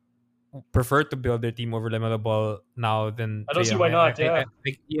prefer to build their team over Lamelo Ball now than I don't Trey see Young. why not. Yeah,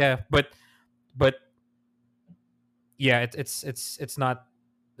 Yeah, but yeah, it's not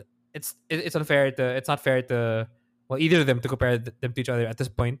it's unfair to it's not fair to well either of them to compare them to each other at this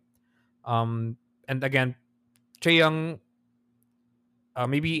point. Um, and again, Trey Young,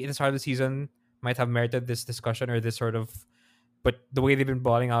 maybe at the start of the season might have merited this discussion or this sort of, but the way they've been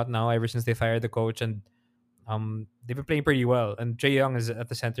balling out now ever since they fired the coach and they've been playing pretty well, and Trey Young is at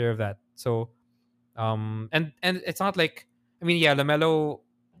the center of that. So and it's not like I mean yeah, Lamelo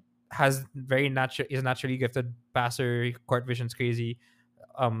has very natural is a naturally gifted passer, court vision's crazy,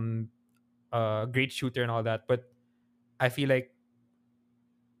 um, great shooter and all that, but I feel like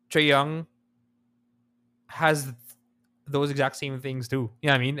Trey Young has those exact same things too.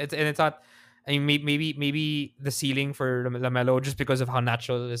 Yeah, I mean, it's not. I mean, maybe the ceiling for Lamelo just because of how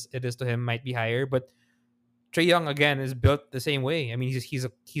natural it is to him might be higher, but Trey Young again is built the same way. I mean, he's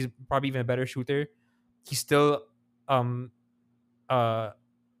probably even a better shooter. He's still um uh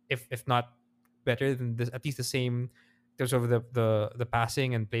if not better than this, at least the same in terms of the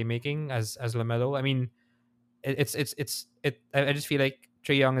passing and playmaking as Lamelo. I mean, I just feel like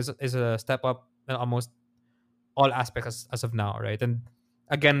Trey Young is a step up in almost all aspects as of now, right? And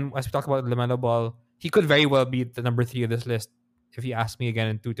again, as we talk about Lamelo Ball, he could very well be the number 3 of this list if you ask me again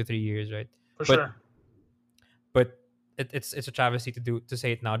in 2 to 3 years, right? for But sure. it's a travesty to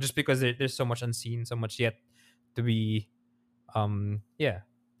say it now, just because there's so much unseen, so much yet to be yeah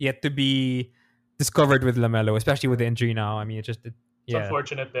yet to be discovered with Lamelo, especially with the injury now. I mean, It's yeah,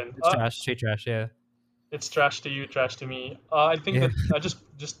 unfortunate then. it's trash, straight trash, yeah, It's trash to you, trash to me. I think yeah, that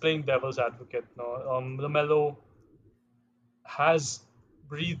just playing devil's advocate. No, Lamelo has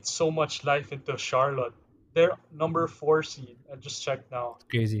breathed so much life into Charlotte. They're number 4 seed. I just checked now, it's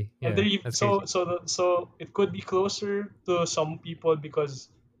crazy, and yeah, that's crazy, so it could be closer to some people because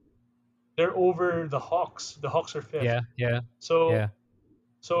they're over the Hawks. The Hawks are fifth. yeah, yeah, So yeah,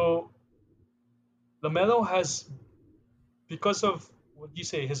 so Lamelo has, because of what you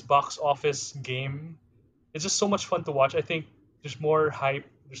say, his box office game. It's just so much fun to watch. I think there's more hype,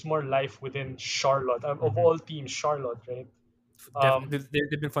 there's more life within Charlotte. Of hmm all teams, Charlotte, right? Um, definitely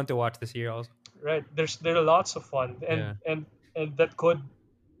they've been fun to watch this year also, right. There are lots of fun, yeah, and that could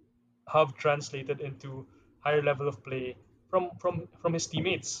have translated into higher level of play from his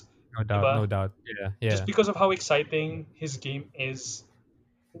teammates, no doubt, diba? no doubt, yeah, Just yeah, because of how exciting his game is,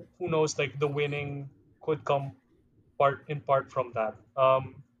 who knows? Like the winning could come part from that.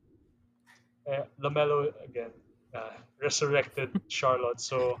 Lamelo again resurrected Charlotte,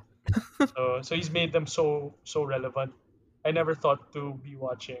 so he's made them so relevant. I never thought to be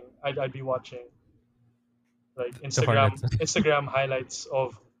watching. I'd be watching like the Hornets. Instagram highlights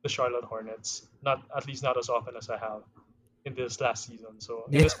of the Charlotte Hornets. Not, at least not as often as I have in this last season. So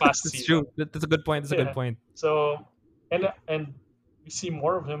in Yeah, this past that's season, true. That's a good point. That's a good yeah. point. So and we see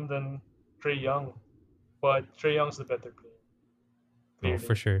more of him than Trey Young, but Trey Young's the better player, Oh, clearly,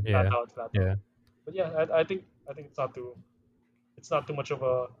 for sure. flat Yeah, out, flat out. yeah, But yeah, I think it's not too much of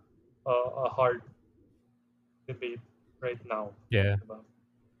a hard debate right now. yeah. Diba?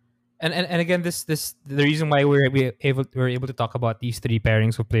 And again, this the reason why we're able to talk about these three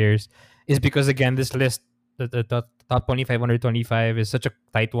pairings of players is because again, this list, the top 25 under 25 is such a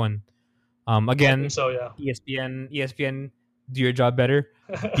tight one. I think Again, so. Yeah. ESPN, do your job better,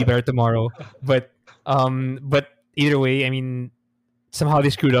 be better tomorrow. But either way, I mean, somehow they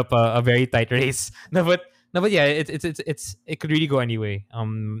screwed up a very tight race. No, but yeah, it could really go anyway.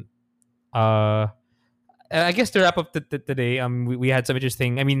 Uh, I guess to wrap up today, we had some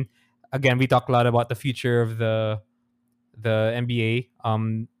interesting. I mean, again, we talked a lot about the future of the NBA.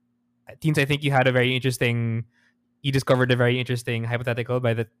 Teams, I think you had a very interesting. You discovered a very interesting hypothetical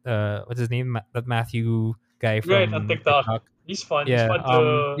by that. What's his name? That Matthew guy Right, on from TikTok. TikTok. He's fun. He's Yeah. fun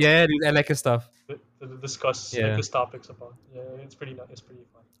to Yeah, dude, I like his stuff. discuss like Yeah. his topics about. Yeah, it's pretty nice. It's pretty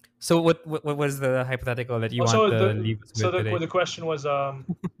fun. So what was the hypothetical that you want Also, to leave us with today? the question was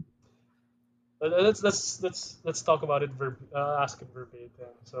let's talk about it ask it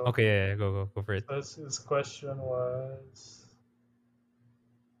verbatim. So Okay, yeah, go for it. this question was,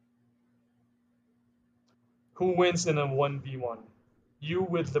 who wins in a 1v1? you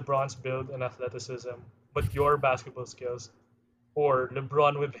with LeBron's build and athleticism, but your basketball skills, or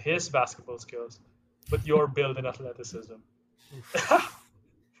LeBron with his basketball skills, but your build and athleticism.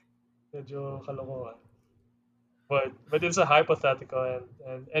 Medyo kalokohan. But it's a hypothetical,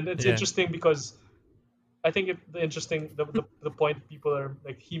 and it's Yeah. interesting because I think the point people are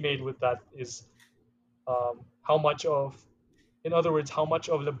like he made with that is how much of, in other words, how much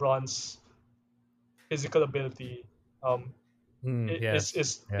of LeBron's physical ability um, is Yes.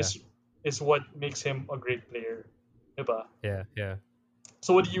 is Yeah. is is what makes him a great player, diba? Yeah. Yeah.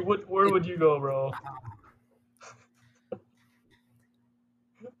 So where It, would you go, bro?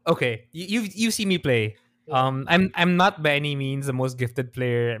 okay. You see me play. Yeah. I'm not by any means the most gifted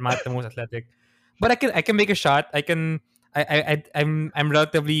player. I'm not the most athletic, but I can make a shot. I'm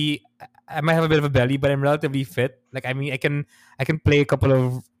relatively. I might have a bit of a belly, but I'm relatively fit. Like I mean, I can play a couple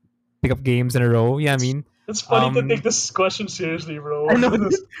of pickup games in a row. Yeah, I mean, It's funny to take um, this question seriously, I bro. know,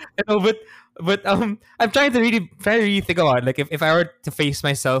 I know, but I'm trying to really think about it. Like if I were to face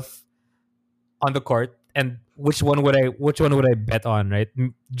myself on the court, and which one would I bet on, right?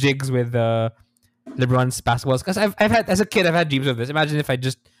 Jigs with LeBron's basketballs, because I've had, as a kid, I've had dreams of this. Imagine if I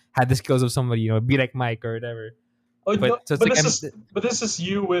just had the skills of somebody, be like Mike or whatever. Oh no, But so it's like but this is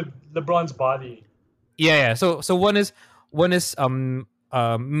you with LeBron's body. yeah, yeah. So one is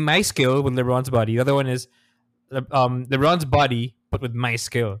my skill with LeBron's body. The other one is LeBron's body but with my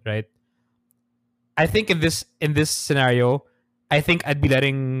skill, right? I think in this scenario, I think I'd be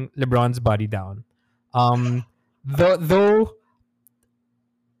letting LeBron's body down. Um, though,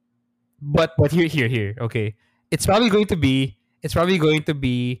 but here. Okay, it's probably going to be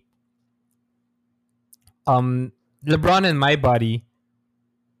um LeBron and my body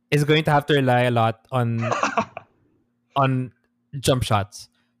is going to have to rely a lot on jump shots.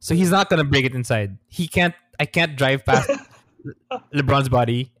 So he's not gonna break it inside. He can't. I can't drive past LeBron's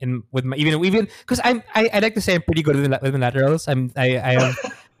body and with my even because I like to say I'm pretty good with my laterals. I'm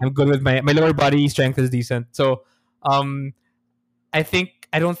good with my lower body strength is decent. So um I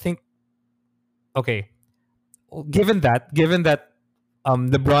don't think okay. Given that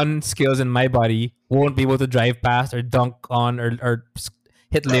LeBron skills in my body won't be able to drive past or dunk on or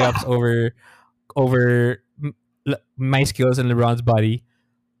hit layups over my skills in LeBron's body.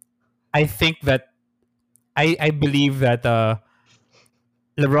 I believe that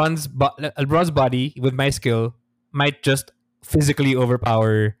LeBron's body with my skill might just physically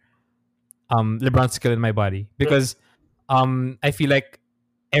overpower LeBron's skill in my body, Right. because I feel like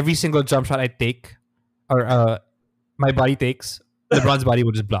every single jump shot I take or my body takes, LeBron's body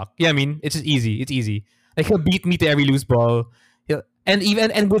will just block. Yeah, I mean it's just easy. It's easy. Like he'll beat me to every loose ball. And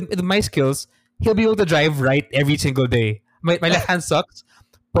with my skills, he'll be able to drive right every single day. My left hand sucks,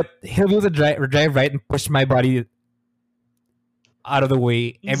 but he'll be able to drive right and push my body out of the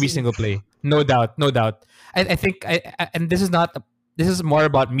way every Easy. single play. No doubt, no doubt. I think and this is more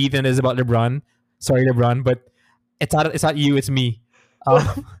about me than it is about LeBron. Sorry, LeBron, but it's not you, it's me.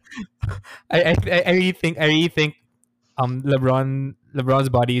 Um, I really think LeBron's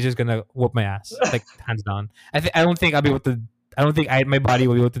body is just gonna whoop my ass, like hands down. I don't think I'll be able to. I don't think my body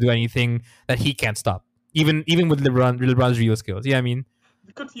will be able to do anything that he can't stop. Even with LeBron's real skills. Yeah, I mean,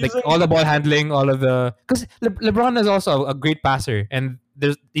 like Confusing. all the ball handling, all of the because LeBron is also a great passer, and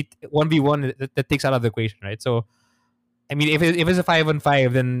there's 1v1 that takes out of the equation, right? So I mean, if it's a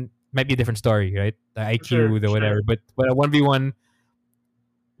 5-on-5, then might be a different story, right? The For sure, IQ, for the sure. whatever. But a 1v1,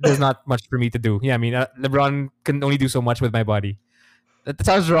 there's not much for me to do. Yeah, I mean, LeBron can only do so much with my body. That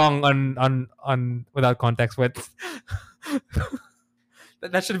sounds wrong on without context, but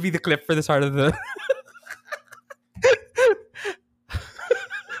that should be the clip for the start of the.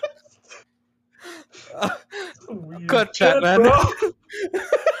 Weird Cut that, shit, man. bro.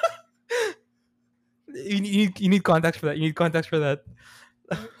 You need context for that. You need context for that.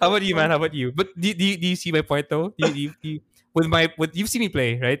 How about you, man? How about you? But do you see my point though? With you've seen me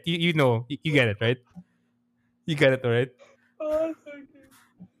play, right? You get it, right? You get it, all right? Oh, thank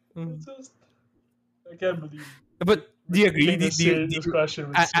you. Mm. It's just I can't believe But do you we're agree? taking Do, do, you- do this you, question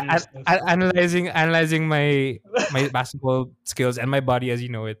with seriousness. analyzing my basketball skills and my body as you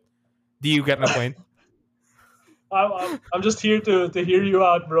know it? Do you get my point? I'm just here to hear you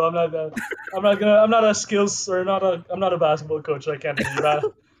out, bro. I'm not a skills or not a I'm not a basketball coach. So I can't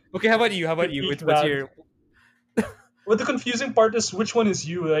really Okay, how about you? How about you? critique What's that. your What the confusing part is, which one is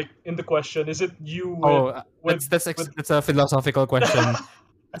you? Like in the question, is it you oh? with with? That's a philosophical question.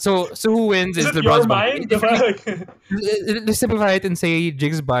 So who wins Is is it your LeBron's body. mind? Like, Let's simplify it and say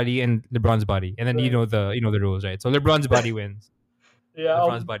Jig's body and LeBron's body, and then you right. know the rules, right? So LeBron's body wins. Yeah.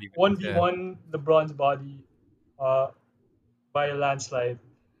 LeBron's body One wins. v Yeah. one LeBron's body. Uh, by a landslide.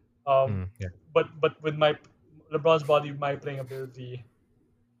 Yeah. But with my LeBron's body, my playing ability,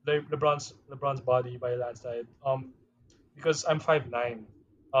 LeBron's body by a landslide. Because I'm 5'9",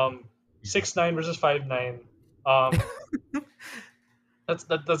 6'9" versus 5'9". Um,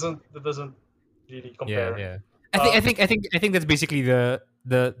 that doesn't really Yeah, compare. yeah. I think that's basically The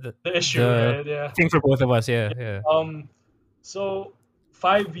issue, the right? Yeah. thing for both of us. Yeah, yeah. So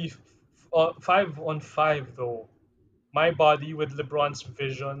 5 on 5 though. My body with LeBron's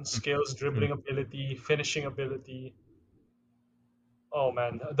vision, skills, Mm. dribbling ability, finishing ability. Oh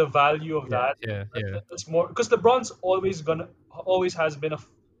man, the value of Yeah, that. yeah, yeah, That's more because LeBron's always has been a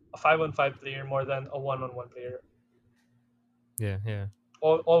 5 on 5 player more than a 1 on 1 player. yeah, yeah.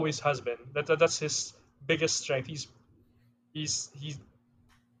 Always has been. That's his biggest strength. He's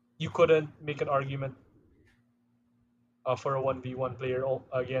you couldn't make an argument for a 1v1 player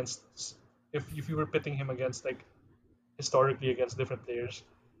against if you were pitting him against like historically against different players.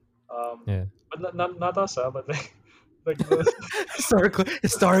 Yeah. But not us, but like the,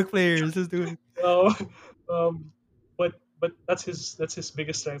 Historic players. Let's do it. uh, um, but that's his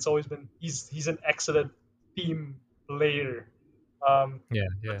biggest strength. It's always been he's an excellent team player. Yeah,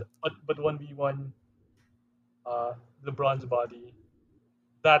 yeah, But 1v1, LeBron's body,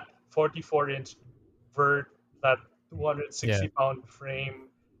 that 44-inch vert, that 260 yeah. pound frame,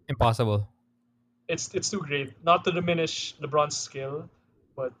 Impossible. it's too great. Not to diminish LeBron's skill,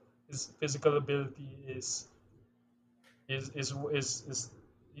 but his physical ability is he's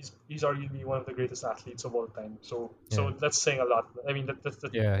arguably one of the greatest athletes of all time. So Yeah, that's saying a lot. I mean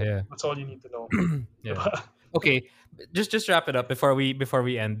yeah, yeah. that's all you need to know. Yeah. Okay, just wrap it up before we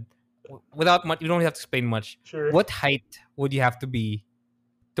end. Without much, you don't have to explain much. Sure. What height would you have to be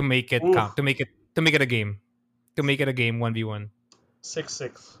to make it Ooh. count? To make it a game? To make it a game 1v1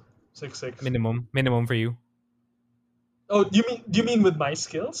 6'6", 6'6". minimum for you? Oh, do you mean with my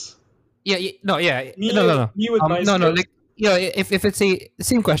skills? Yeah, no, yeah, Me, no. me with my No, skills. like if it's a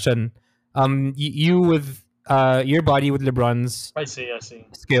same question, you with your body with LeBron's I see.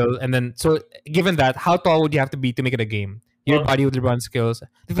 skill, and then so given that, how tall would you have to be to make it a game? Your Well, body with LeBron's skills,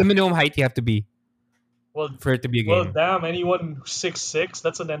 the minimum height you have to be well, for it to be a well, game. damn, anyone who's 6'6",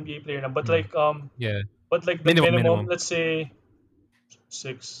 that's an NBA player now. But Mm. Yeah, the minimum, let's say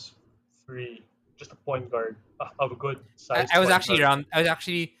 6'3", just a point guard of a good size. I was point actually guard. around. I was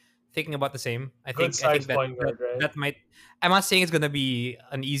actually thinking about the same. I Good think size point guard, right? that might. I'm not saying it's gonna be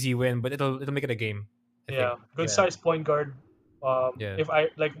an easy win, but it'll make it a game. I Yeah, think. good Yeah. size point guard. Yeah. If I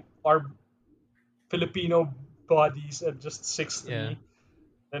like our Filipino bodies at just 6'3", Yeah.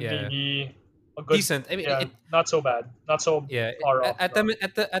 then Yeah. maybe a good. Decent. I mean, Yeah, not so bad. Not so yeah. far off. At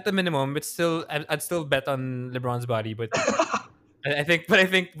the minimum, it's still I'd still bet on LeBron's body, but I think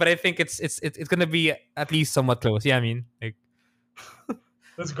it's gonna be at least somewhat close. Yeah, I mean, like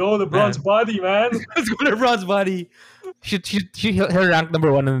Let's go, LeBron's Man. body, man. let's go LeBron's body. He'll rank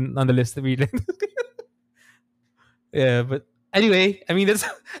number one on the list. Really. Yeah, but anyway, I mean that's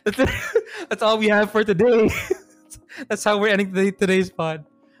that's all we have for today. That's how we're ending today's pod.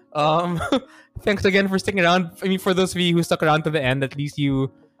 Thanks again for sticking around. I mean, for those of you who stuck around to the end, at least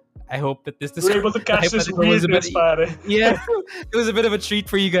I hope that this We're able to catch this hypothetical was a bit. weirdness, pare. Yeah, it was a bit of a treat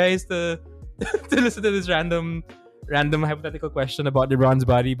for you guys to to listen to this random hypothetical question about LeBron's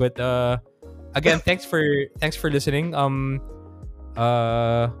body. But again, thanks for listening.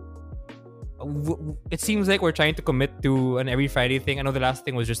 It seems like we're trying to commit to an every Friday thing. I know the last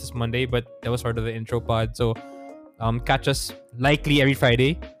thing was just this Monday, but that was sort of the intro pod. So catch us likely every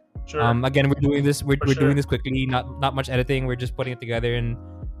Friday. Sure. Again, we're doing this. We're sure. doing this quickly. Not much editing. We're just putting it together and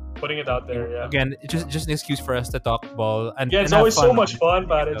Putting it out there, yeah. again, it's just an excuse for us to talk ball and Yeah, it's and have always so fun. much fun,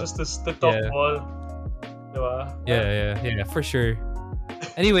 pare. Yeah. Just to talk Yeah. ball. Diba? Yeah, for sure.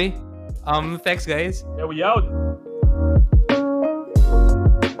 Anyway, thanks guys. Yeah, we out.